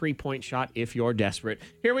always the 3-point shot if you're desperate.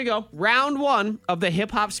 Here we go. Round 1 of the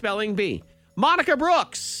Hip Hop Spelling Bee. Monica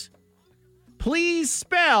Brooks, please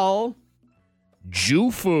spell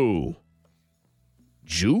Jufu.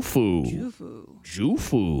 Jufu. Jufu.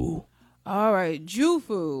 Jufu. All right,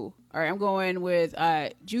 Jufu. All right, I'm going with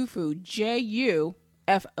Jufu. Jufoo. J-U.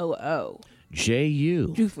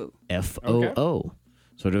 Jufu. F-O-O. Okay.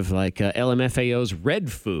 Sort of like LMFAO's Red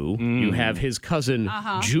Foo. You have his cousin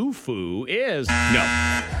Jufu is... No.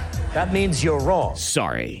 That means you're wrong.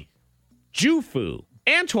 Sorry. Jufu.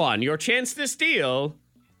 Antoine, your chance to steal.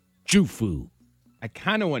 Jufu. I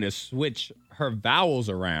kind of want to switch her vowels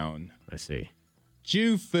around. I see.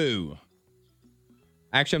 Jufu.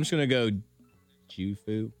 Actually, I'm just going to go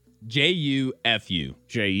Jufu. J-U-F-U.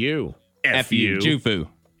 J-U-F-U. Jufu.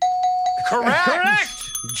 Correct.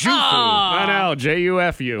 Jufu. I know.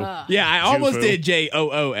 J-U-F-U. Yeah, I almost did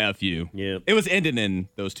J-O-O-F-U. Yeah. It was ending in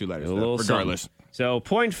those two letters, though, regardless. Something. So,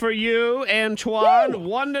 point for you, Antoine.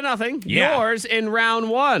 1-0. Yeah. Yours in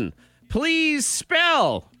round 1. Please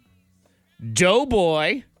spell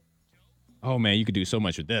Doughboy. Oh, man, you could do so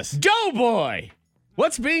much with this. Doughboy.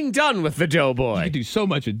 What's being done with the Doughboy? You could do so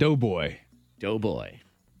much with Doughboy. Doughboy.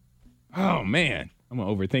 Oh, man. I'm going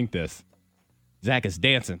to overthink this. Zach is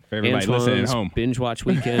dancing for everybody Antoine's listening at home. Binge watch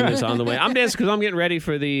weekend is on the way. I'm dancing because I'm getting ready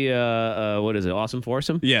for the, what is it, Awesome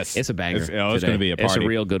Foursome? Yes. It's a banger. It's going to be a party. It's a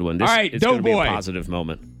real good one. All right, it's going to be Doughboy. a positive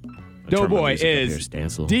moment. Doughboy is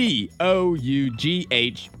D-O-U-G-H-B-O-Y.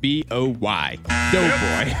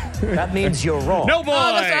 Doughboy. That means you're wrong. No boy.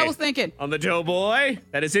 Oh, that's what I was thinking. On the Doughboy,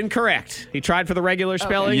 that is incorrect. He tried for the regular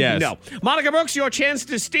spelling. Yes. No. Monica Brooks, your chance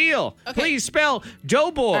to steal. Okay. Please spell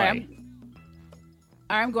Doughboy.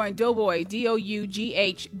 I'm going Doughboy.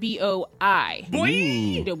 D-O-U-G-H-B-O-I.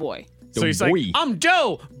 Boy. Doughboy. So he's like, I'm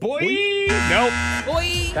Dough. Boy. Nope.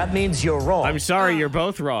 Boy. That means you're wrong. I'm sorry, you're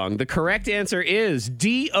both wrong. The correct answer is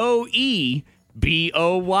D-O-E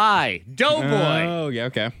B-O-Y. Doughboy. Oh, yeah,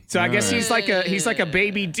 okay. So I guess he's like a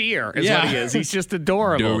baby deer is what he is. He's just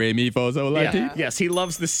adorable. Do, re, mi, fo, sol, la, ti. Yes, he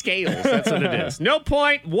loves the scales. That's what it is. No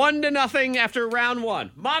point. 1-0 after round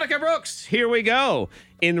 1. Monica Brooks, here we go.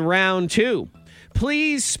 In round 2,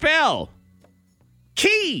 please spell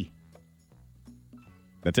key.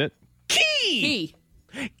 That's it. Key.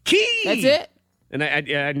 That's it? And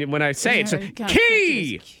I when I say it's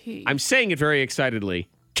key, I'm saying it very excitedly.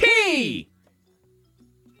 Key.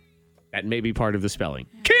 That may be part of the spelling.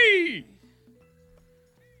 Key.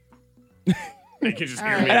 You can just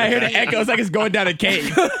hear me. And I hear the echoes like it's going down a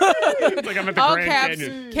cave. It's like I'm at the All Grand caps,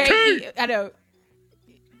 Canyon. K-E. I know.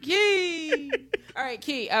 Key. All right,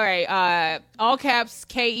 key. All right. All caps,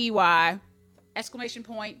 K-E-Y. Exclamation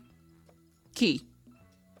point. Key.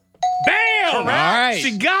 Bam! All right.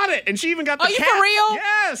 She got it. And she even got the you cap. for real?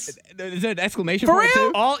 Yes. Is that an exclamation For point real?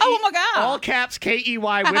 too? Oh my God. All caps,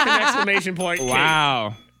 K-E-Y with an exclamation point. Key.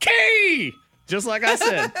 Wow. Key! Just like I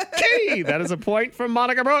said. Key! That is a point from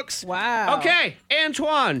Monica Brooks. Wow. Okay,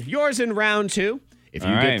 Antoine, yours in round 2. If you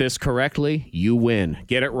All get right. this correctly, you win.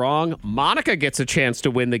 Get it wrong, Monica gets a chance to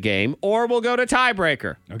win the game, or we'll go to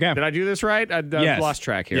tiebreaker. Okay. Did I do this right? I've Yes. lost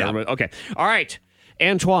track here. Yeah. Okay. All right.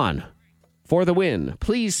 Antoine, for the win,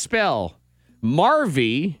 please spell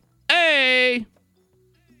Marvy A.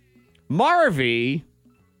 Marvy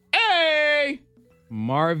A.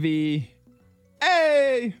 Marvy.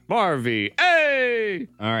 A. Marvy A.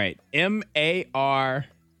 All right. M-A-R-V-Y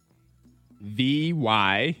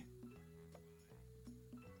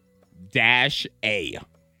dash A.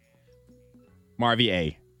 Marvy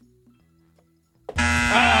A.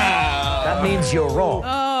 That means you're wrong.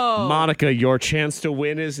 Oh. Monica, your chance to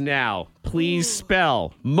win is now. Please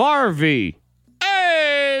spell Marvy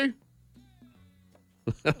A.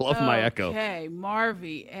 I love my echo. Okay,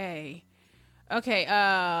 Marvy A. Okay,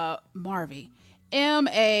 Marvy.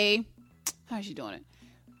 M-A. How's she doing it?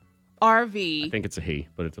 R-V. I think it's a he,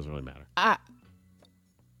 but it doesn't really matter.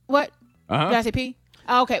 What? Uh-huh. Did I say P?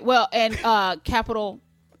 Okay, well, and capital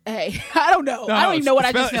A. I don't know. I don't even know what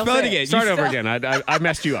I just now spell said. it again. Start over again. I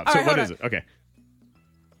messed you up. All So right, what hold is it? Okay.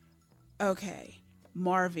 Okay,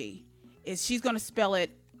 Marvy. She's going to spell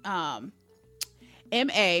it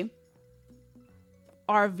M-A-R-V-I,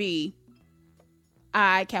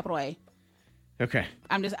 capital A. Okay.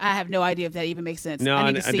 I have no idea if that even makes sense. No, I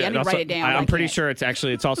need to see. I need to also, write it down. I'm but I pretty can't. sure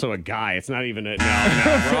it's also a guy. It's not even a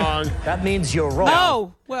no, wrong. That means you're wrong.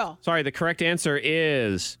 Oh, well. Sorry, the correct answer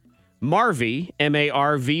is Marvy,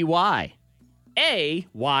 M-A-R-V-Y.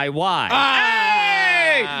 A-Y-Y.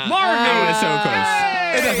 Hey! Marvy! Oh, it's so close.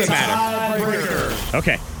 Hey! It doesn't matter.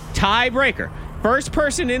 Okay, tiebreaker. First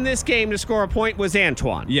person in this game to score a point was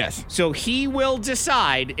Antoine. Yes. So he will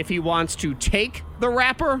decide if he wants to take the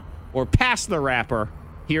wrapper or pass the wrapper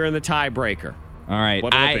here in the tiebreaker. All right.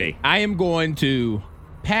 What will it be? I am going to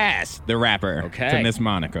pass the wrapper to Miss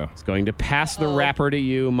Monica. It's going to pass the wrapper to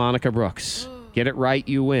you, Monica Brooks. Get it right,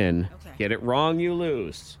 you win. Okay. Get it wrong, you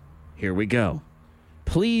lose. Here we go.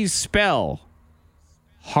 Please spell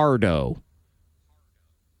Hardo.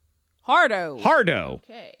 Hardo. Hardo.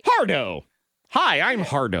 Okay. Hardo. Hi, I'm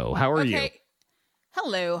Hardo. How are you?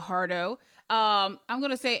 Hello, Hardo. I'm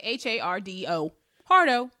going to say H-A-R-D-O.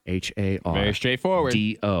 Hardo. H-A-R. Very straightforward.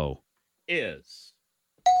 D-O is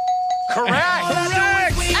Correct.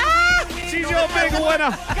 correct. She's your big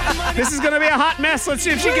winner. This is going to be a hot mess. Let's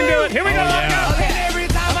see if she can do it. Here we go. Okay.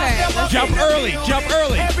 Jump early. Jump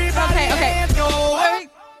early. Okay.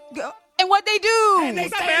 Go. And what they do.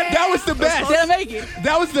 That was the best. Did I make it?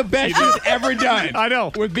 That was the best you've ever done. I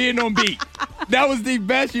know. With being on beat. That was the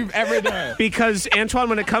best you've ever done. Because, Antoine,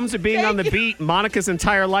 when it comes to being on the beat, Monica's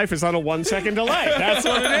entire life is on a 1-second delay. That's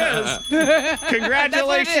what it is.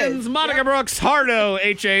 Congratulations, Monica Brooks, Hardo,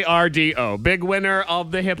 H-A-R-D-O. Big winner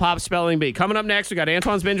of the hip-hop spelling bee. Coming up next, we got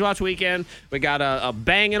Antoine's Binge Watch Weekend. We got a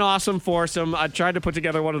banging awesome foursome. I tried to put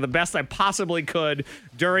together one of the best I possibly could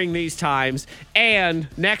during these times. And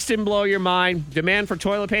next in Blow Your Mind, demand for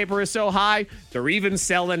toilet paper is so high, they're even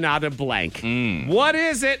selling out of blank. What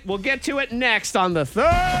is it? We'll get to it next on the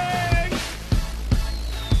THANG.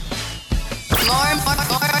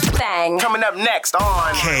 Thang. Coming up next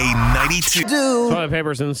on K92. Toilet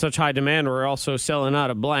paper's in such high demand, we're also selling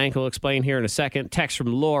out of blank. We'll explain here in a second. Text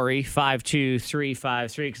from Lori,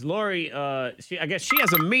 52353. Because Lori, I guess she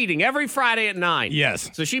has a meeting every Friday at 9.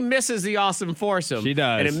 Yes. So she misses the awesome foursome. She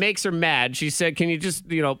does. And it makes her mad. She said, can you just,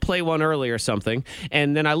 play one early or something?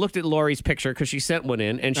 And then I looked at Lori's picture because she sent one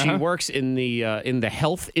in, and she works in the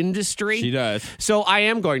health industry. She does. So I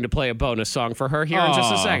am going to play a bonus song for her here in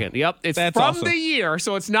just a second. Yep. It's That's from awesome. the year,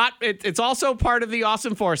 so it's not not. It's also part of the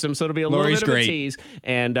awesome foursome, so it'll be a Lori's little bit great. of a tease.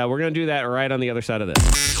 And we're going to do that right on the other side of this.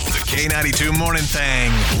 The K92 Morning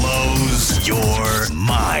Thang blows your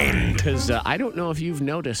mind. Because I don't know if you've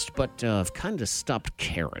noticed, but I've kind of stopped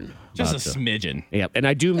caring. Just a about, smidgen. Yeah, and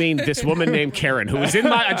I do mean this woman named Karen, who was in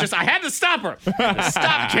my. I had to stop her.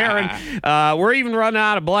 Stop, Karen. We're even running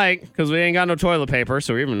out of blank because we ain't got no toilet paper,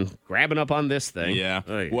 so we're even grabbing up on this thing. Yeah.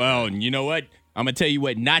 Hey. Well, you know what? I'm going to tell you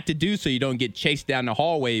what not to do so you don't get chased down the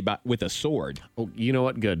hallway with a sword. Oh, you know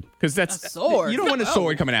what? Good. Because that's A sword. You don't want a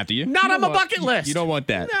sword coming after you. not You on don't my want- bucket list. You don't want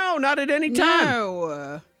that. No, not at any time.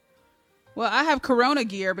 No. Well, I have Corona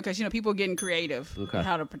gear because, people are getting creative on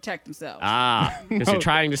how to protect themselves. Because you're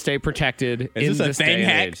trying to stay protected Is in this day a thing and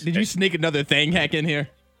hack? age. Did you sneak another thing hack in here?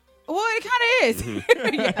 Well, it kind of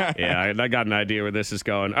is. Yeah. Yeah, I got an idea where this is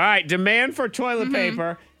going. All right, demand for toilet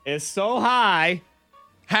paper is so high.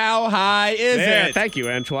 How high is There, it? thank you,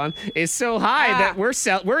 Antoine. Is so high that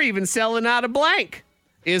we're even selling out a blank.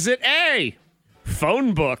 Is it A,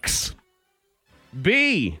 phone books,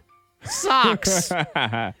 B, socks,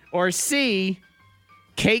 or C,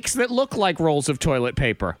 cakes that look like rolls of toilet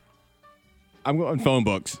paper? I'm going phone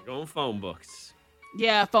books. Going phone books.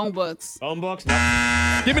 Yeah, phone books. Phone books?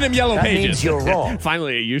 Give me them yellow That pages. means you're wrong.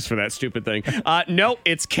 Finally, a use for that stupid thing. No,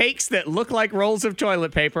 it's cakes that look like rolls of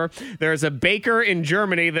toilet paper. There's a baker in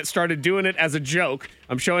Germany that started doing it as a joke.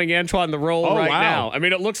 I'm showing Antoine the roll Oh, right wow. now. I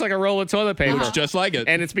mean, it looks like a roll of toilet paper. Looks just like it.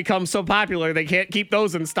 And it's become so popular, they can't keep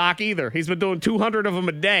those in stock either. He's been doing 200 of them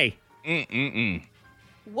a day.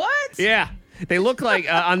 What? Yeah. They look like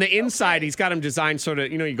on the inside, he's got them designed sort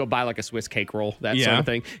of, you go buy like a Swiss cake roll, that sort Yeah. of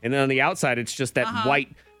thing. And then on the outside, it's just that white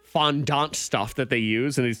fondant stuff that they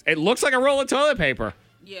use. And it looks like a roll of toilet paper.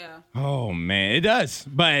 Yeah. Oh, man. It does.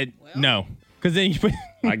 But no. Because then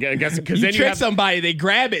I guess because you then trick you have somebody, they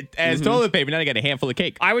grab it as toilet paper. Now they got a handful of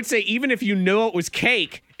cake. I would say even if you know it was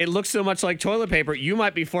cake, it looks so much like toilet paper, you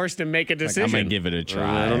might be forced to make a decision. I'm going to give it a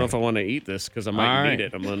try. I don't know if I want to eat this because I might All need right.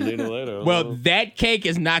 it. I'm going to need it later. Well, that cake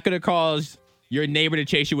is not going to cause your neighbor to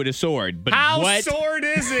chase you with a sword. But how what? sword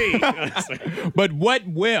is he? But what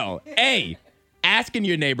will? A, asking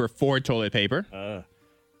your neighbor for toilet paper,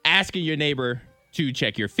 asking your neighbor to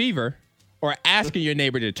check your fever, or asking your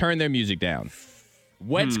neighbor to turn their music down.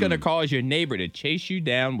 What's going to cause your neighbor to chase you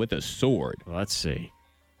down with a sword? Let's see.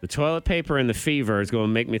 The toilet paper and the fever is going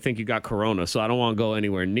to make me think you got corona, so I don't want to go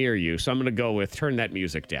anywhere near you. So I'm going to go with turn that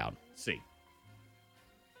music down. See.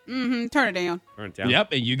 Turn it down. Turn it down.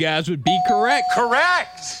 Yep, and you guys would be correct.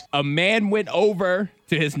 Correct. A man went over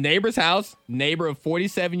to his neighbor's house, neighbor of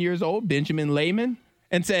 47 years old, Benjamin Lehman,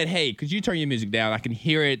 and said, hey, could you turn your music down? I can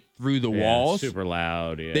hear it through the Yeah, walls. super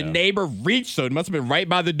loud. Yeah. The neighbor reached, so it must have been right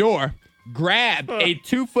by the door, grabbed a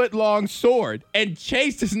 2-foot-long sword and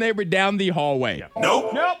chased his neighbor down the hallway.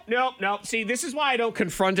 Nope. See, this is why I don't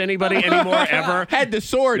confront anybody anymore, ever. Had the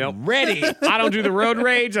sword Nope. ready. I don't do the road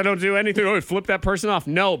rage. I don't do anything. Oh, flip that person off.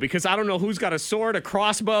 No, because I don't know who's got a sword, a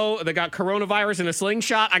crossbow, that got coronavirus and a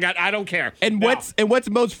slingshot. I don't care. And No. what's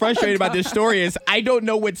most frustrating about this story is I don't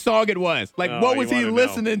know what song it was. Like, Oh, what you was he wanna know.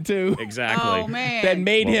 listening to Exactly. Oh, man. that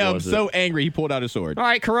made What him was it? so angry he pulled out a sword? All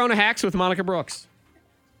right, Corona hacks with Monica Brooks.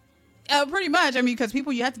 Pretty much. I mean, because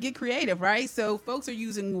people, you have to get creative, right? So folks are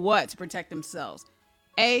using what to protect themselves?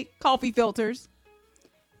 A, coffee filters.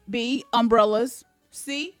 B, umbrellas.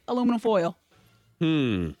 C, aluminum foil.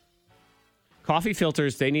 Coffee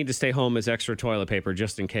filters, they need to stay home as extra toilet paper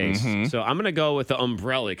just in case. So I'm going to go with the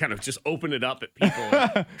umbrella. Kind of just open it up at people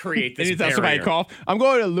and create this Anytime somebody barrier. cough, I'm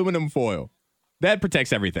going to aluminum foil. That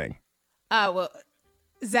protects everything. Well,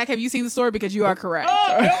 Zach, have you seen the story? Because you are correct.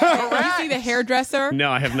 Did you see the hairdresser?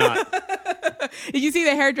 No, I have not. Did you see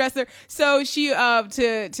the hairdresser? So she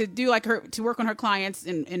to do like her to work on her clients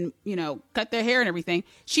and cut their hair and everything.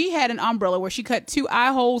 She had an umbrella where she cut 2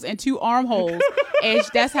 eye holes and 2 arm holes, and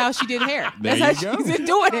that's how she did hair. There That's you how go. she's been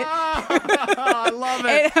doing it. I love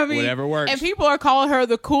it. And, I mean, Whatever works. And people are calling her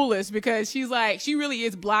the coolest because she's like she really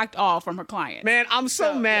is blocked off from her clients. Man, I'm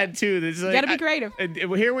so mad too. That You gotta be creative.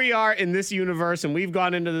 Here we are in this universe, and we've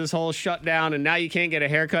gone into this whole shutdown, and now you can't get a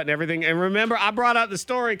haircut and everything. And remember, I brought out the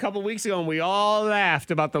story a couple weeks ago, and we all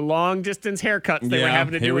laughed about the long distance haircuts they were Yeah,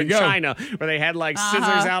 having to here do we in go. China, where they had like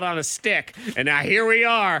scissors out on a stick. And now here we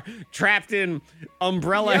are, trapped in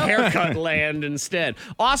umbrella haircut land instead.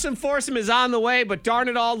 Awesome Foursome is on the way, but darn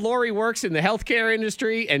it all, Lori works in the healthcare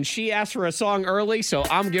industry, and she asked for a song early, so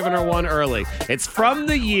I'm giving her one early. It's from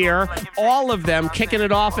the year, all of them kicking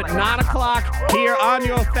it off at 9 o'clock here on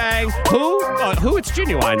your thing. Who? It's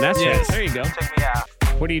Genuine. That's Yes. it. There you go.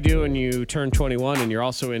 What do you do when you turn 21 and you're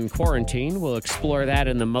also in quarantine? We'll explore that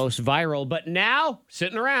in the most viral. But now,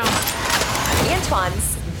 sitting around.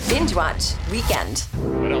 Antoine's Binge Watch Weekend.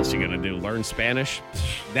 What else you gonna do? Learn Spanish?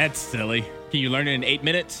 That's silly. Can you learn it in 8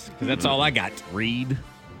 minutes? Because that's all I got. Read?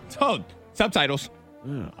 Oh, subtitles.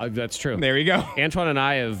 That's true. There you go. Antoine and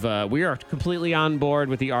I we are completely on board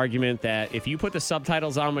with the argument that if you put the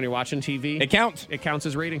subtitles on when you're watching TV, It counts. it counts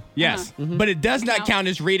as reading. Yes. But it does not count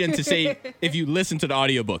as reading to say if you listen to the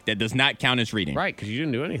audiobook. That does not count as reading. Right, because you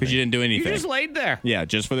didn't do anything. Because you didn't do anything. You just laid there. Yeah,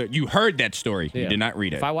 just for you heard that story. You Yeah. did not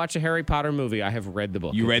read it. If I watch a Harry Potter movie, I have read the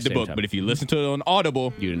book. You at read the same book, time. but if you listen to it on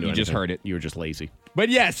Audible, you didn't do just anything. heard it. You were just lazy. But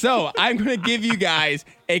yeah, so I'm going to give you guys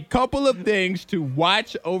a couple of things to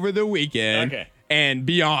watch over the weekend. Okay. And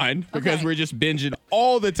beyond, because we're just binging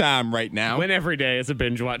all the time right now. When every day is a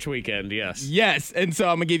binge watch weekend, yes. Yes, and so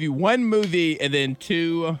I'm going to give you one movie and then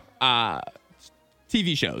two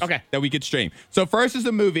TV shows that we could stream. So first is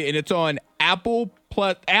a movie, and it's on Apple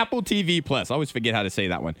TV Plus. I always forget how to say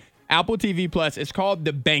that one. Apple TV Plus. It's called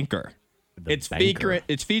The Banker.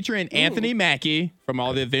 It's featuring Anthony Mackie from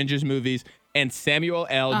all the Avengers movies and Samuel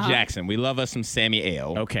L. Jackson. We love us some Sammy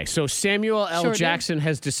L. Okay, so Samuel L. Sure Jackson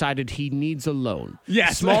has decided he needs a loan.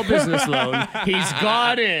 Yes. Small business loan. He's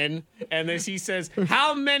gone in, and then he says,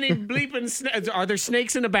 how many bleeping snakes? Are there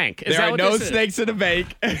snakes in a bank? Is There that are what no this is? snakes in the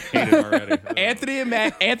bank. Hate it already.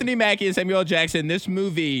 Anthony Mackie and Samuel L. Jackson, this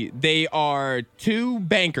movie, they are two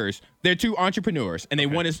bankers. They're two entrepreneurs, and they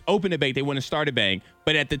want to open a bank. They want to start a bank.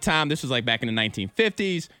 But at the time, this was like back in the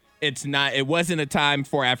 1950s. It wasn't a time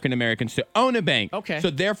for African Americans to own a bank. Okay.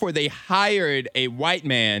 So therefore they hired a white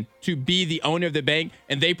man to be the owner of the bank,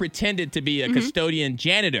 and they pretended to be a custodian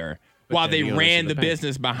janitor while then they the owners ran of the the bank.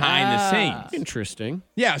 business behind the scenes. Interesting.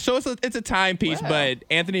 Yeah, so it's a timepiece, but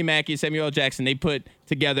Anthony Mackie, Samuel L. Jackson, they put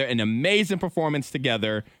together an amazing performance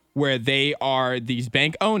together where they are these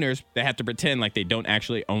bank owners that have to pretend like they don't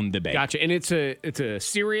actually own the bank. Gotcha. And it's a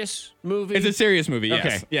serious movie? It's a serious movie, yes.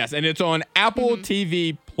 Okay. Yes, and it's on Apple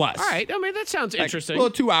TV Plus. All right. I mean, that sounds interesting. Well,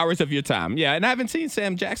 2 hours of your time. Yeah, and I haven't seen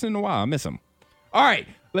Sam Jackson in a while. I miss him. All right,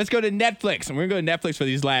 let's go to Netflix. And we're going to go to Netflix for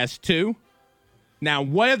these last two. Now,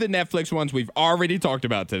 one of the Netflix ones we've already talked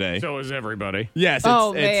about today. So is everybody. Yes,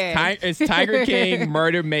 it's Tiger King,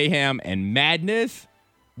 Murder, Mayhem, and Madness.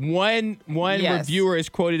 One reviewer is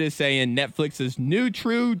quoted as saying Netflix's new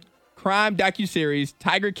true crime docuseries,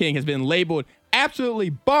 Tiger King, has been labeled absolutely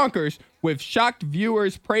bonkers, with shocked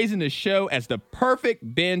viewers praising the show as the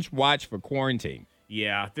perfect binge watch for quarantine.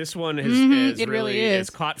 Yeah, this one has it really is.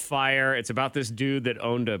 caught fire. It's about this dude that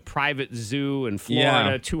owned a private zoo in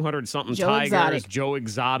Florida, 200-something tigers. Exotic. Joe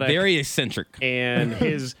Exotic. Very eccentric. And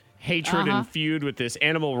his hatred and feud with this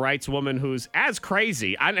animal rights woman who's as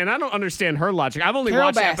crazy. And I don't understand her logic. I've only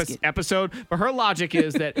watched the episode, but her logic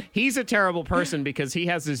is that he's a terrible person because he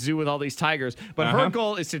has this zoo with all these tigers. But her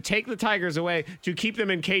goal is to take the tigers away to keep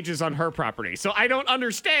them in cages on her property. So I don't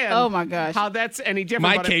understand Oh my gosh. how that's any different.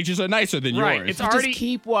 My but cages are nicer than right, yours. it's already Just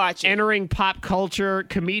keep watching. entering pop culture.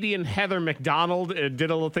 Comedian Heather McDonald did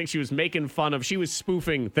a little thing she was making fun of. She was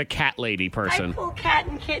spoofing the cat lady person. Hi, cool cat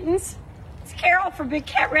and kittens. It's Carol from Big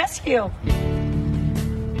Cat Rescue.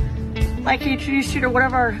 I'd like to introduce you to one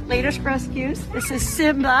of our latest rescues. This is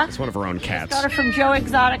Simba. It's one of her own cats. Got her from Joe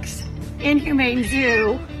Exotic's Inhumane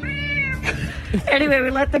Zoo. Anyway, we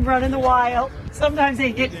let them run in the wild. Sometimes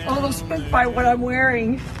they get a little spooked by what I'm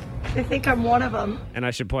wearing. They think I'm one of them. And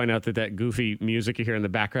I should point out that goofy music you hear in the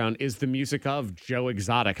background is the music of Joe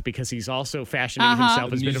Exotic, because he's also fashioning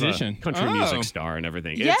himself as a bit of a country music star and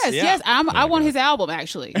everything. Yes. I want his album,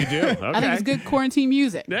 actually. You do? Okay. I think it's good quarantine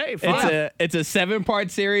music. Hey, fine. It's a 7-part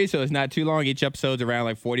series, so it's not too long. Each episode's around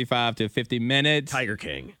like 45 to 50 minutes. Tiger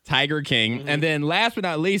King. And then last but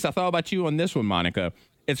not least, I thought about you on this one, Monica.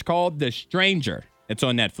 It's called The Stranger. It's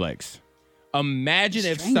on Netflix. Imagine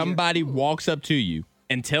if somebody walks up to you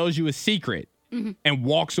and tells you a secret and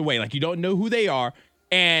walks away. Like, you don't know who they are.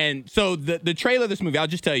 And so the trailer of this movie, I'll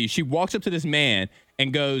just tell you, she walks up to this man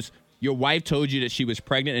and goes, your wife told you that she was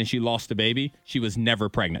pregnant and she lost the baby. She was never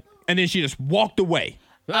pregnant. And then she just walked away.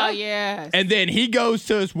 Oh, yes. And then he goes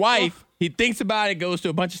to his wife. He thinks about it, goes to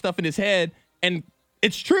a bunch of stuff in his head, and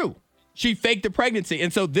it's true. She faked the pregnancy.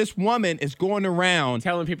 And so this woman is going around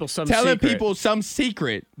telling people some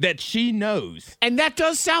secret that she knows. And that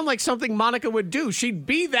does sound like something Monica would do. She'd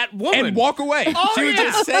be that woman. And walk away. Oh, she would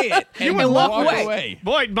just say it. You and would walk away.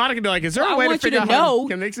 Boy, Monica would be like, is there a way to figure out how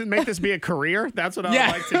can they make this be a career? That's what I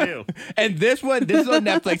would like to do. And this is on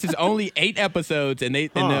Netflix. It's only 8 episodes. And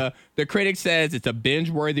the critic says it's a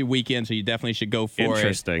binge-worthy weekend, so you definitely should go for it.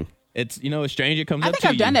 Interesting. It's, a stranger comes I up think to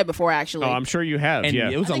I've you. done that before, actually. Oh, I'm sure you have. And yeah.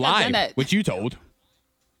 it was a I think I've done lie, that. which you told.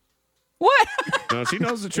 What? No, she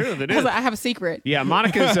knows the truth. It I is. was like, I have a secret. Yeah,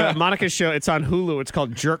 Monica's show. It's on Hulu. It's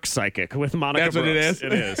called Jerk Psychic with Monica. That's what it Brooks. is?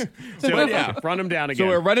 It is. So yeah. run them down again. So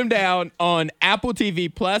we're running down on Apple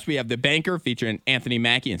TV Plus. We have The Banker featuring Anthony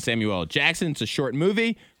Mackie and Samuel L. Jackson. It's a short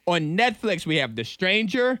movie. On Netflix, we have The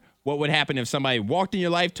Stranger. What would happen if somebody walked in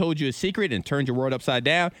your life, told you a secret, and turned your world upside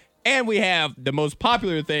down? And we have the most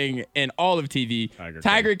popular thing in all of TV,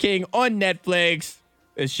 Tiger King on Netflix.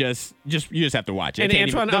 It's just you just have to watch it. And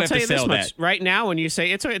Antoine, I'll tell you this much. Right now, when you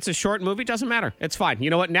say it's a short movie, doesn't matter. It's fine. You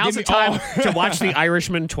know what? Now's the time to watch The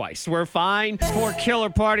Irishman twice. We're fine. 4 killer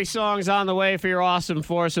party songs on the way for your awesome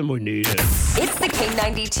foursome. We need it. It's the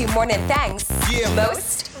K92 Morning Thangs.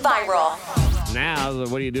 Most viral. Now,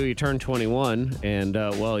 what do? You turn 21, and,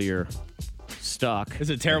 you're stuck. It's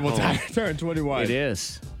a terrible time to turn 21. It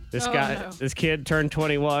is. This kid turned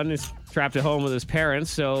 21, is trapped at home with his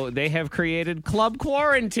parents, so they have created Club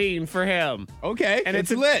Quarantine for him. Okay, and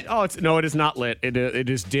it's lit. No, it is not lit. It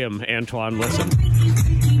is dim. Antoine, listen.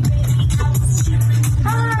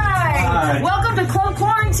 Hi. Welcome to Club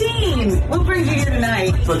Quarantine. What brings you here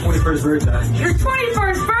tonight? It's my 21st birthday. Your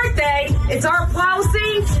 21st birthday? It's our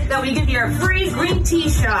policy that we give you a free green tea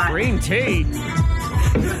shot. Green tea?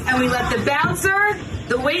 And we let the bouncer,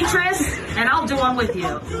 the waitress, and I'll do one with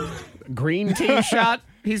you. Green tea shot?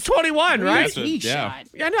 He's 21, right? Yeah.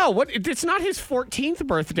 I know. What? It's not his 14th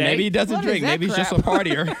birthday. Maybe he doesn't drink. Maybe he's just a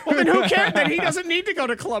partier. Well, then who cares? Then he doesn't need to go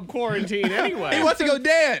to Club Quarantine anyway. He wants to go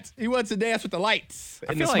dance. He wants to dance with the lights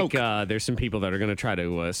I and feel the smoke. like there's some people that are going to try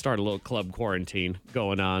to start a little Club Quarantine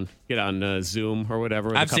going on. Get on Zoom or whatever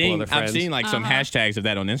with a couple other friends. I've seen like some hashtags of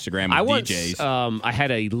that on Instagram with DJs. I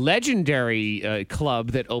had a legendary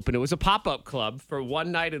club that opened. It was a pop-up club for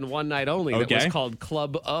one night and one night only. That was called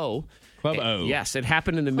Club O. Club O. Yes, it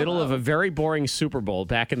happened in the middle of a very boring Super Bowl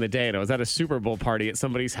back in the day. And I was at a Super Bowl party at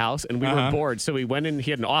somebody's house, and we were bored. So we went in.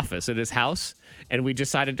 He had an office at his house, and we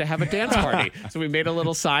decided to have a dance party. So we made a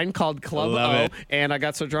little sign called Club O, and I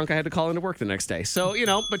got so drunk I had to call into work the next day. So,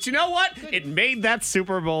 but you know what? It made that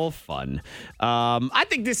Super Bowl fun. I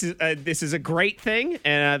think this is a great thing,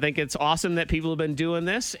 and I think it's awesome that people have been doing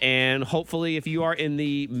this. And hopefully, if you are in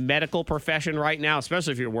the medical profession right now,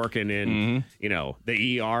 especially if you're working in,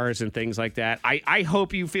 the ERs and things like that, I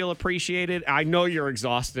hope you feel appreciated. I know you're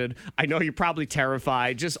exhausted. I know you're probably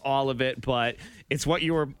terrified, just all of it, but it's what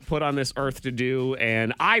you were put on this earth to do.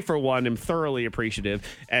 And I, for one, am thoroughly appreciative,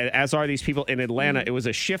 as are these people in Atlanta. It was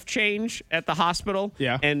a shift change at the hospital.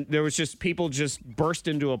 Yeah. And there was people just burst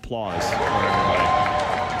into applause.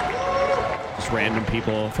 Just random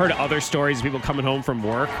people. I've heard other stories of people coming home from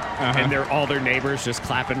work, and all their neighbors just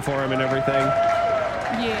clapping for them and everything.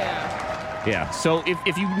 Yeah. Yeah, so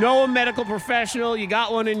if you know a medical professional, you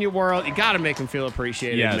got one in your world, you got to make them feel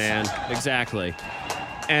appreciated, man. Exactly.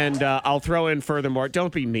 And I'll throw in furthermore,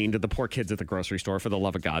 don't be mean to the poor kids at the grocery store, for the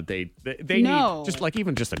love of God. They need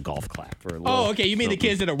just a golf clap for a little. Oh, okay. You mean the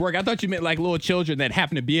kids that are work? I thought you meant like little children that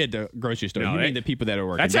happen to be at the grocery store. You mean the people that are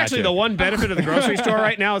working. That's actually the one benefit of the grocery store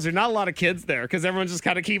right now is there's not a lot of kids there because everyone's just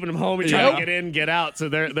kind of keeping them home and trying to get in, get out. So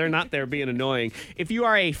they're not there being annoying. If you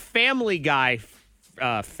are a Family Guy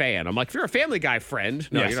fan. I'm like, if you're a Family Guy friend,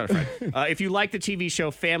 no, you're not a friend. If you like the TV show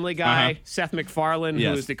Family Guy, Seth MacFarlane,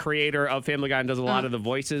 who is the creator of Family Guy and does a lot of the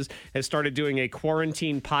voices, has started doing a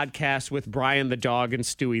quarantine podcast with Brian the dog and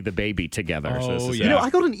Stewie the baby together. I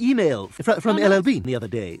got an email from LLB the other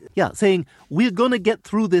day, saying, we're going to get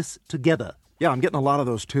through this together. Yeah, I'm getting a lot of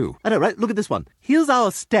those too. I know, right? Look at this one. Here's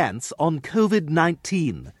our stance on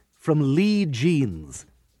COVID-19 from Lee Jeans.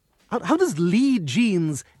 How does Lee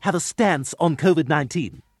Jeans have a stance on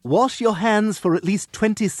COVID-19? Wash your hands for at least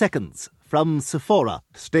 20 seconds. From Sephora.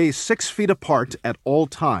 Stay 6 feet apart at all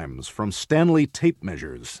times from Stanley Tape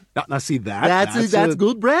Measures. Now see that? That's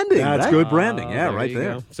good branding. That's right? good branding. Right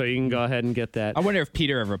there. So you can go ahead and get that. I wonder if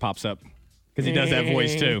Peter ever pops up because he does that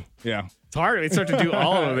voice too. Yeah. It's hard. It's hard to do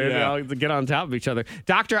all of it. To get on top of each other.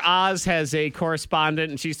 Dr. Oz has a correspondent,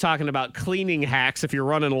 and she's talking about cleaning hacks if you're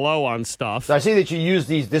running low on stuff. So I see that you use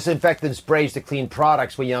these disinfectant sprays to clean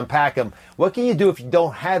products when you unpack them. What can you do if you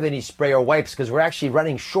don't have any spray or wipes? Because we're actually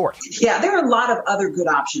running short. Yeah, there are a lot of other good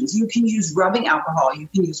options. You can use rubbing alcohol. You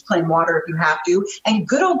can use plain water if you have to. And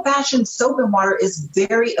good old-fashioned soap and water is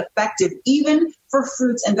very effective, even for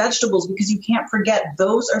fruits and vegetables, because you can't forget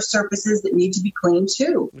those are surfaces that need to be cleaned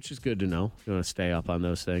too. Which is good to know. You want to stay up on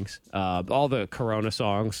those things. All the Corona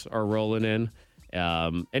songs are rolling in.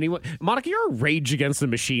 Anyway, Monica, you're a Rage Against the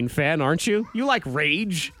Machine fan, aren't you? You like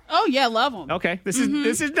Rage? Oh yeah, love them. Okay, this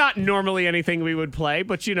is not normally anything we would play,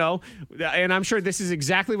 but and I'm sure this is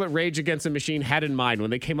exactly what Rage Against the Machine had in mind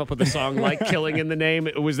when they came up with a song like "Killing in the Name."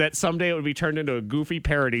 It was that someday it would be turned into a goofy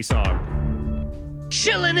parody song.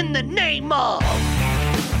 chilling in the name of.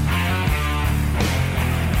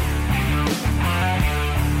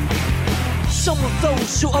 Some of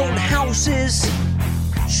those who own houses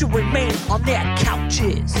should remain on their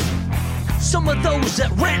couches. Some of those that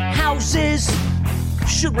rent houses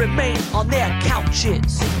should remain on their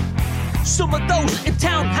couches. Some of those in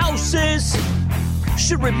townhouses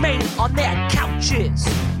should remain on their couches.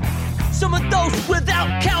 Some of those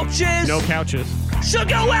without couches, no couches, should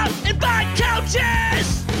go out and buy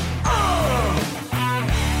couches.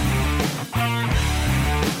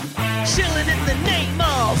 Chilling in the name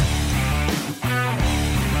of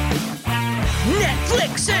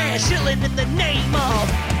Netflix and chilling in the name of.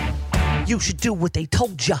 You should do what they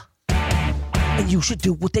told ya. And you should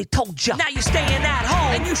do what they told ya. Now you're staying at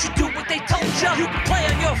home. And you should do what they told ya. You can play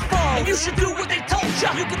on your phone. And you should do what they told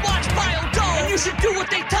ya. You can watch Biodome. And you should do what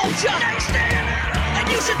they told ya. Now you're staying at home. And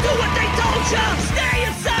you should do what they told ya. Stay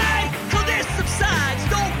inside till this subsides.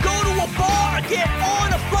 Don't go to a bar or get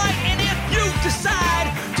on a flight. And if you decide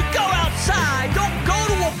to go outside, don't go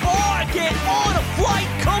to a bar or get on a flight.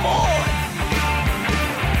 Come on.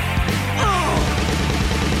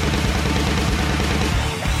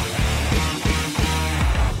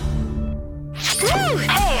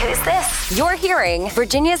 Hey, who's this? You're hearing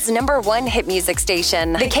Virginia's #1 hit music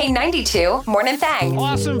station, the K92 Morning Thang.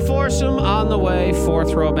 Awesome foursome on the way. 4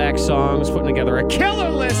 throwback songs, putting together a killer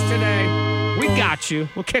list today. We got you.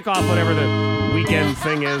 We'll kick off whatever the weekend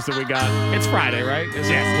thing is that we got. It's Friday, right?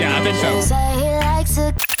 Yes. Yeah, I bet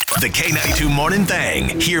so. The K92 Morning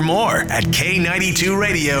Thang. Hear more at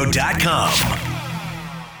K92radio.com.